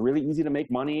soft. It was really easy to make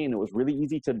money, and it was really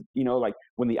easy to, like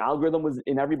when the algorithm was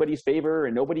in everybody's favor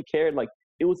and nobody cared, like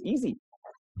it was easy.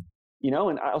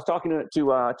 And I was talking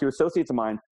to associates of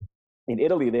mine in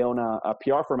Italy. They own a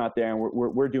PR firm out there, and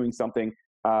we're doing something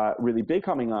really big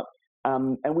coming up.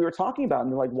 And we were talking about it,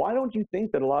 and they're like, why don't you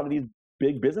think that a lot of these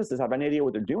big businesses have any idea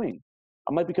what they're doing?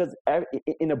 I'm like, because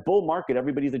in a bull market,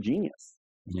 everybody's a genius.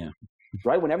 Yeah.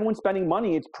 Right? When everyone's spending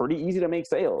money, it's pretty easy to make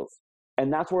sales.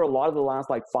 And that's where a lot of the last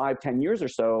like 5-10 years or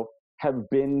so have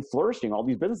been flourishing, all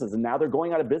these businesses. And now they're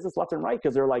going out of business left and right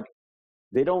because they're like,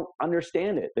 they don't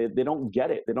understand it. They don't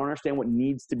get it. They don't understand what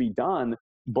needs to be done,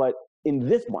 but in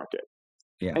this market.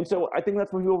 Yeah. And so I think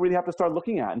that's what people really have to start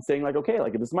looking at and saying like, okay,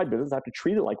 like if this is my business, I have to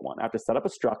treat it like one. I have to set up a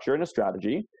structure and a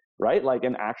strategy, right? Like,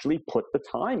 and actually put the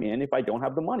time in if I don't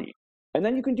have the money. And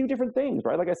then you can do different things,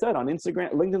 right? Like I said, on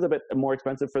Instagram, LinkedIn's a bit more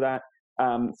expensive for that,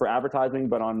 for advertising,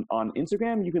 but on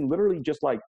Instagram, you can literally just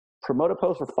like promote a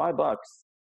post for $5,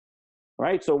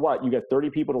 right? So what? You get 30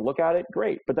 people to look at it,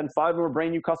 great. But then 5 of them are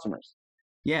brand new customers.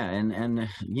 Yeah, and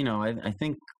I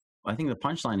think the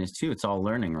punchline is too, it's all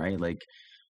learning, right? Like,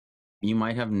 you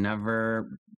might have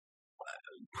never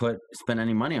spent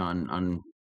any money on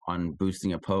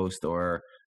boosting a post, or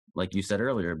like you said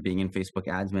earlier, being in Facebook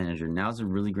Ads Manager. Now's a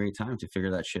really great time to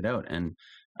figure that shit out, and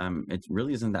it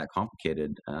really isn't that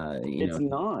complicated. It's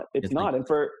not. It's not. Like,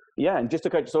 and just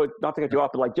to not to cut you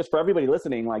off, but like just for everybody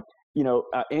listening, like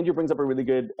Andrew brings up a really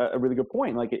good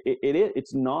point. Like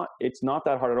it's not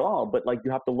that hard at all, but like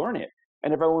you have to learn it.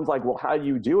 And if everyone's like, well, how do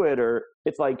you do it? Or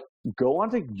it's like, go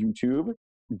onto YouTube,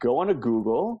 go onto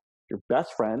Google, your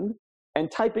best friend,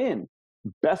 and type in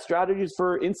best strategies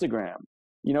for Instagram.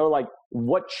 Like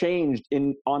what changed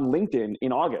on LinkedIn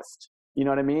in August? You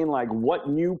know what I mean? Like what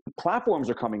new platforms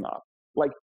are coming up?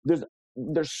 Like there's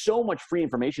so much free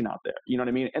information out there. You know what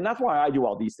I mean? And that's why I do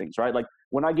all these things, right? Like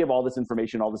when I give all this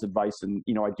information, all this advice, and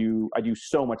I do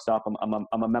so much stuff.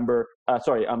 I'm a member.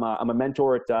 I'm a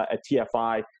mentor at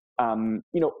TFI. I'm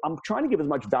trying to give as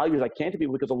much value as I can to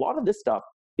people, because a lot of this stuff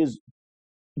is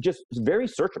just very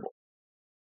searchable.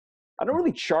 I don't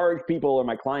really charge people or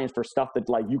my clients for stuff that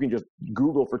like you can just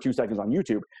Google for 2 seconds on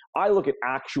YouTube. I look at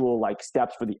actual like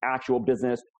steps for the actual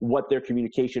business, what their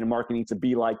communication and marketing needs to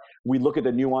be like. We look at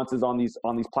the nuances on these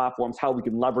platforms, how we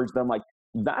can leverage them. Like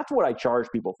that's what I charge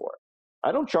people for.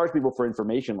 I don't charge people for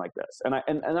information like this.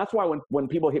 And that's why when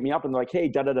people hit me up and they're like, hey,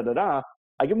 da da da da da,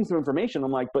 I give them some information.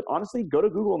 I'm like, but honestly, go to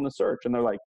Google in the search. And they're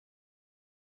like,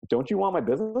 don't you want my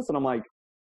business? And I'm like,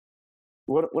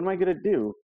 what am I going to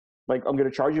do? Like, I'm going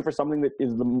to charge you for something that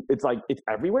it's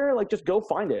everywhere. Like, just go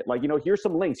find it. Like, here's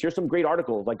some links. Here's some great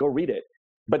articles. Like, go read it.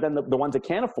 But then the ones that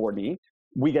can't afford me,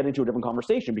 we get into a different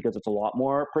conversation, because it's a lot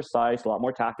more precise, a lot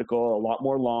more tactical, a lot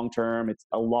more long-term. It's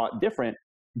a lot different.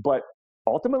 But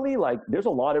ultimately, like, there's a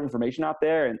lot of information out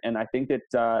there. And I think that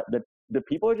the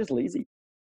people are just lazy.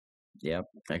 Yep.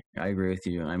 I agree with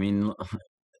you. I mean,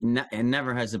 and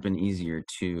never has it been easier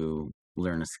to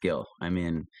learn a skill. I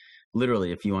mean,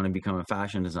 literally, if you want to become a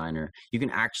fashion designer, you can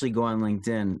actually go on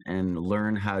LinkedIn and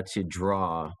learn how to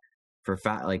draw for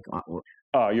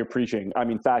you're preaching. I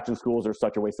mean, fashion schools are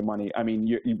such a waste of money. I mean,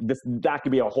 that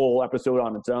could be a whole episode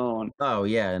on its own. Oh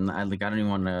yeah, and I don't even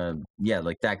want to. Yeah,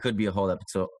 like that could be a whole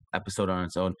episode on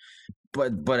its own.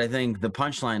 But I think the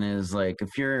punchline is, like,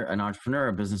 if you're an entrepreneur,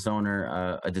 a business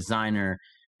owner, a designer,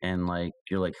 and like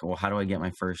you're like, well, how do I get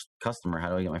my first customer? How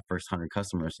do I get my first 100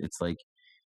 customers? It's like,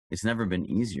 it's never been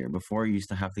easier. Before, you used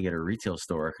to have to get a retail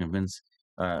store, convince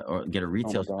a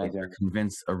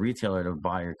retailer to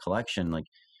buy your collection. Like,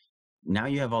 now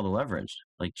you have all the leverage.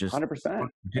 Like, just 100%.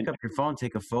 Pick up your phone,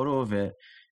 take a photo of it,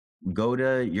 go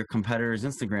to your competitor's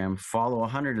Instagram, follow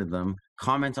 100 of them,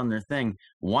 comment on their thing.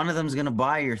 One of them's gonna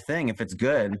buy your thing if it's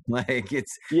good. Like,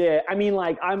 it's I mean,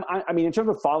 like I mean, in terms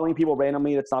of following people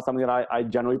randomly, that's not something that I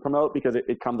generally promote, because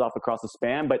it comes off across the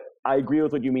spam. But I agree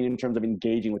with what you mean in terms of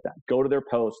engaging with them. Go to their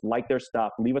posts, like their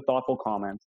stuff, leave a thoughtful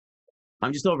comment.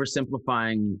 I'm just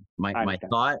oversimplifying my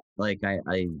thought. Like I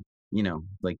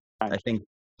think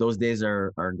those days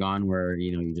are gone where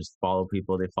you just follow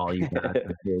people, they follow you back.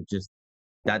 It just,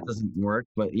 that doesn't work.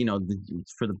 But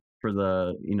for the for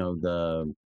the,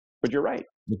 the But you're right.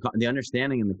 the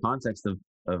understanding and the context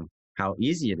of how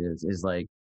easy it is like,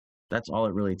 that's all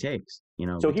it really takes,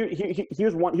 So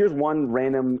here's one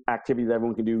random activity that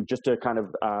everyone can do just to kind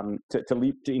of to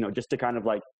leap to, just to kind of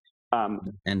like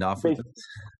end off with it.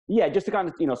 Yeah, just to kind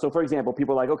of, so for example,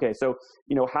 people are like, okay, so,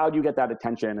 how do you get that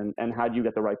attention and how do you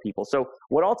get the right people? So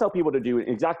what I'll tell people to do,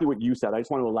 exactly what you said, I just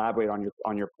want to elaborate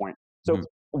on your point. So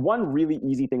one really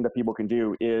easy thing that people can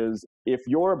do is, if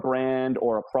you're a brand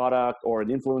or a product or an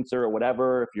influencer or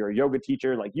whatever, if you're a yoga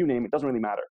teacher, like you name it, doesn't really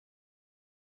matter.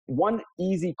 One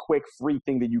easy, quick, free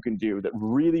thing that you can do that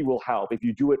really will help if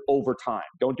you do it over time.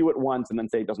 Don't do it once and then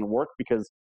say it doesn't work, because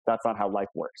that's not how life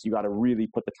works. You got to really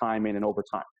put the time in and over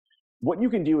time. What you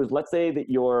can do is, let's say that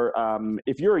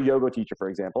if you're a yoga teacher, for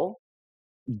example,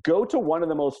 go to one of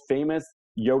the most famous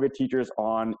yoga teachers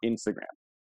on Instagram.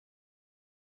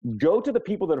 Go to the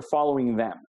people that are following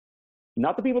them,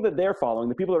 not the people that they're following,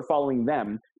 the people that are following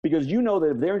them, because you know that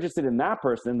if they're interested in that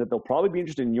person, that they'll probably be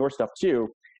interested in your stuff too.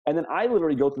 And then I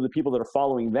literally go through the people that are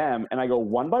following them, and I go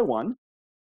one by one,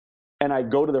 and I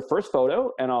go to their first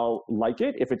photo and I'll like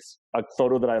it. If it's a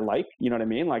photo that I like, you know what I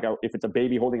mean? Like if it's a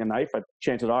baby holding a knife,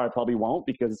 chances are I probably won't,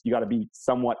 because you got to be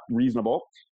somewhat reasonable.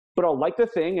 But I'll like the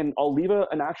thing and I'll leave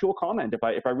an actual comment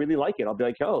if I really like it. I'll be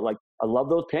like, yo, like, I love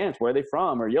those pants. Where are they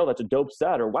from? Or, yo, that's a dope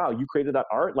set. Or, wow, you created that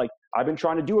art. Like, I've been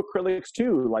trying to do acrylics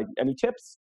too. Like, any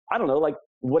tips? I don't know. Like,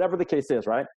 whatever the case is,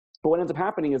 right? But what ends up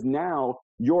happening is now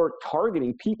you're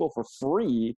targeting people for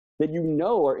free that you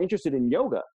know are interested in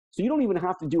yoga. So you don't even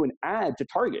have to do an ad to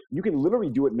target. You can literally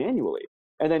do it manually.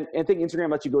 And then I think Instagram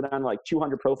lets you go down to like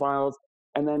 200 profiles,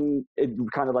 and then it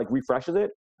kind of like refreshes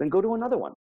it. Then go to another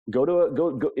one.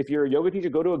 Go if you're a yoga teacher,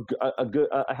 go to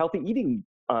a healthy eating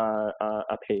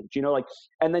a page, like,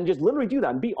 and then just literally do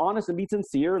that and be honest and be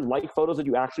sincere. Like photos that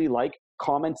you actually like,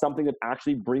 comment something that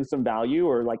actually brings some value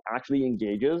or like actually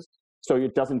engages, so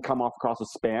it doesn't come off across as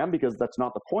spam, because that's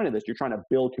not the point of this. You're trying to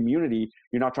build community.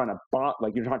 You're not trying to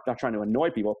you're not trying to annoy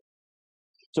people.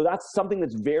 So that's something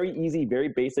that's very easy, very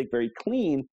basic, very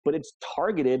clean, but it's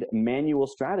targeted manual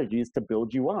strategies to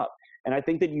build you up. And I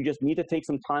think that you just need to take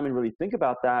some time and really think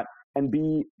about that and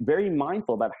be very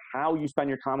mindful about how you spend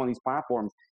your time on these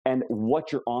platforms and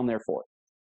what you're on there for.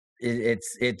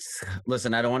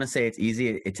 Listen, I don't want to say it's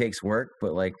easy. It takes work,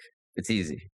 but like, it's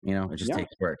easy, it just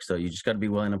takes work. So you just got to be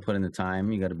willing to put in the time.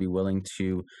 You got to be willing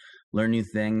to learn new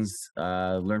things,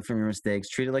 learn from your mistakes,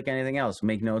 treat it like anything else.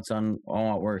 Make notes on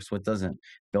what works, what doesn't,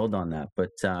 build on that.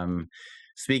 But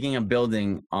speaking of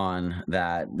building on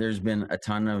that, there's been a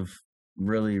ton of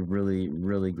really, really,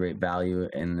 really great value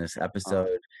in this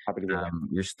episode. Happy to hear that.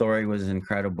 Your story was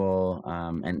incredible.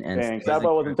 And thanks. I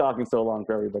wasn't talking so long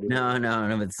for everybody.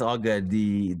 No, it's all good.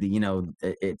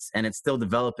 It's still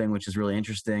developing, which is really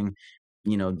interesting.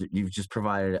 You've just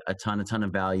provided a ton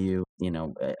of value.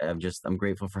 I'm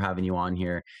grateful for having you on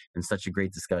here, and such a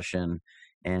great discussion.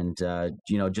 And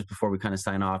just before we kind of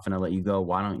sign off and I'll let you go,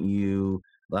 why don't you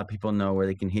let people know where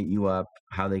they can hit you up,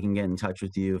 how they can get in touch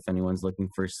with you if anyone's looking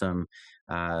for some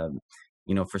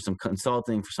for some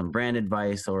consulting, for some brand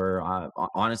advice, or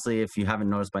honestly, if you haven't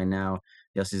noticed by now,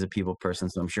 Yossi's a people person,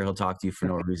 so I'm sure he'll talk to you for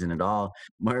no reason at all.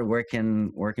 Where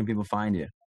can people find you?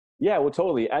 Yeah, well,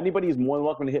 totally. Anybody is more than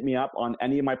welcome to hit me up on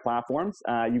any of my platforms.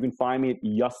 You can find me at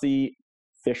Yossi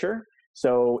Fisher.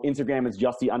 So Instagram is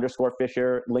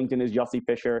Yossi_Fisher. LinkedIn is Yossi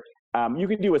Fisher. You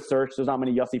can do a search. There's not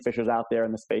many Yossi Fishers out there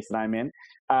in the space that I'm in.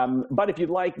 But if you'd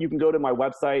like, you can go to my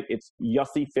website. It's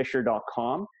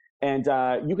yossifisher.com. And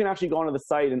you can actually go onto the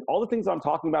site, and all the things I'm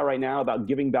talking about right now about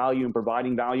giving value and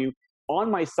providing value,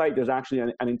 on my site, there's actually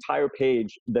an entire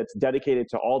page that's dedicated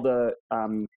to all the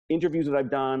interviews that I've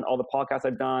done, all the podcasts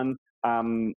I've done,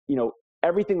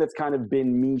 everything that's kind of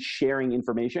been me sharing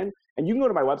information. And you can go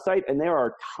to my website, and there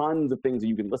are tons of things that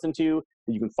you can listen to,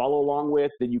 that you can follow along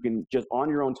with, that you can just on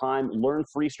your own time learn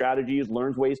free strategies,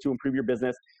 learn ways to improve your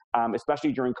business,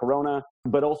 especially during Corona,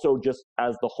 but also just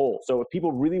as the whole. So if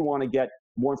people really want to get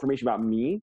more information about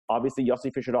me, obviously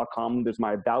yossifisher.com, there's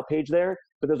my about page there,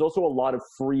 but there's also a lot of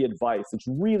free advice. It's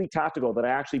really tactical that I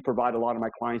actually provide a lot of my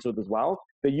clients with as well,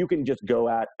 that you can just go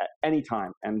at any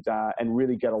time and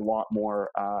really get a lot more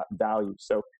value.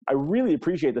 So I really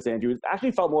appreciate this, Andrew. It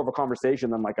actually felt more of a conversation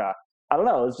than like I don't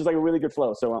know, it's just like a really good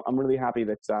flow. So I'm really happy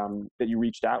that you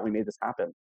reached out and we made this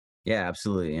happen. Yeah,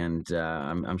 absolutely. And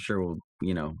I'm sure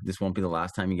this won't be the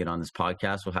last time you get on this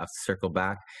podcast. We'll have to circle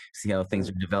back, see how things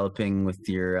are developing with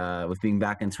with being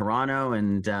back in Toronto.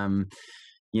 And,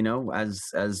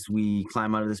 as we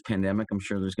climb out of this pandemic, I'm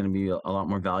sure there's going to be a lot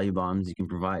more value bombs you can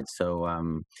provide. So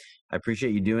I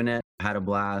appreciate you doing it. had a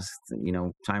blast. You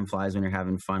know, time flies when you're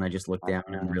having fun. I just looked down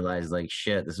and realized, like,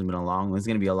 shit, this is going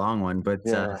to be a long one, but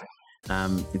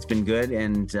it's been good.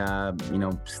 And, you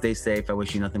know, stay safe. I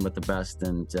wish you nothing but the best.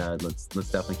 And let's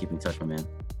definitely keep in touch, my man.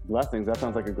 Blessings. That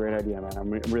sounds like a great idea, man. I'm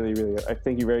really, I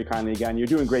thank you very kindly again. You're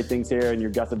doing great things here, and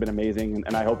your guests have been amazing.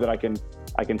 And I hope that I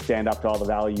can stand up to all the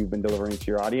value you've been delivering to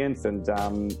your audience. And,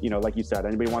 you know, like you said,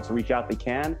 anybody wants to reach out, they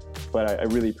can. But I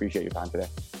really appreciate your time today.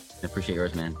 I appreciate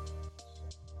yours, man.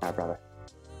 All right, brother.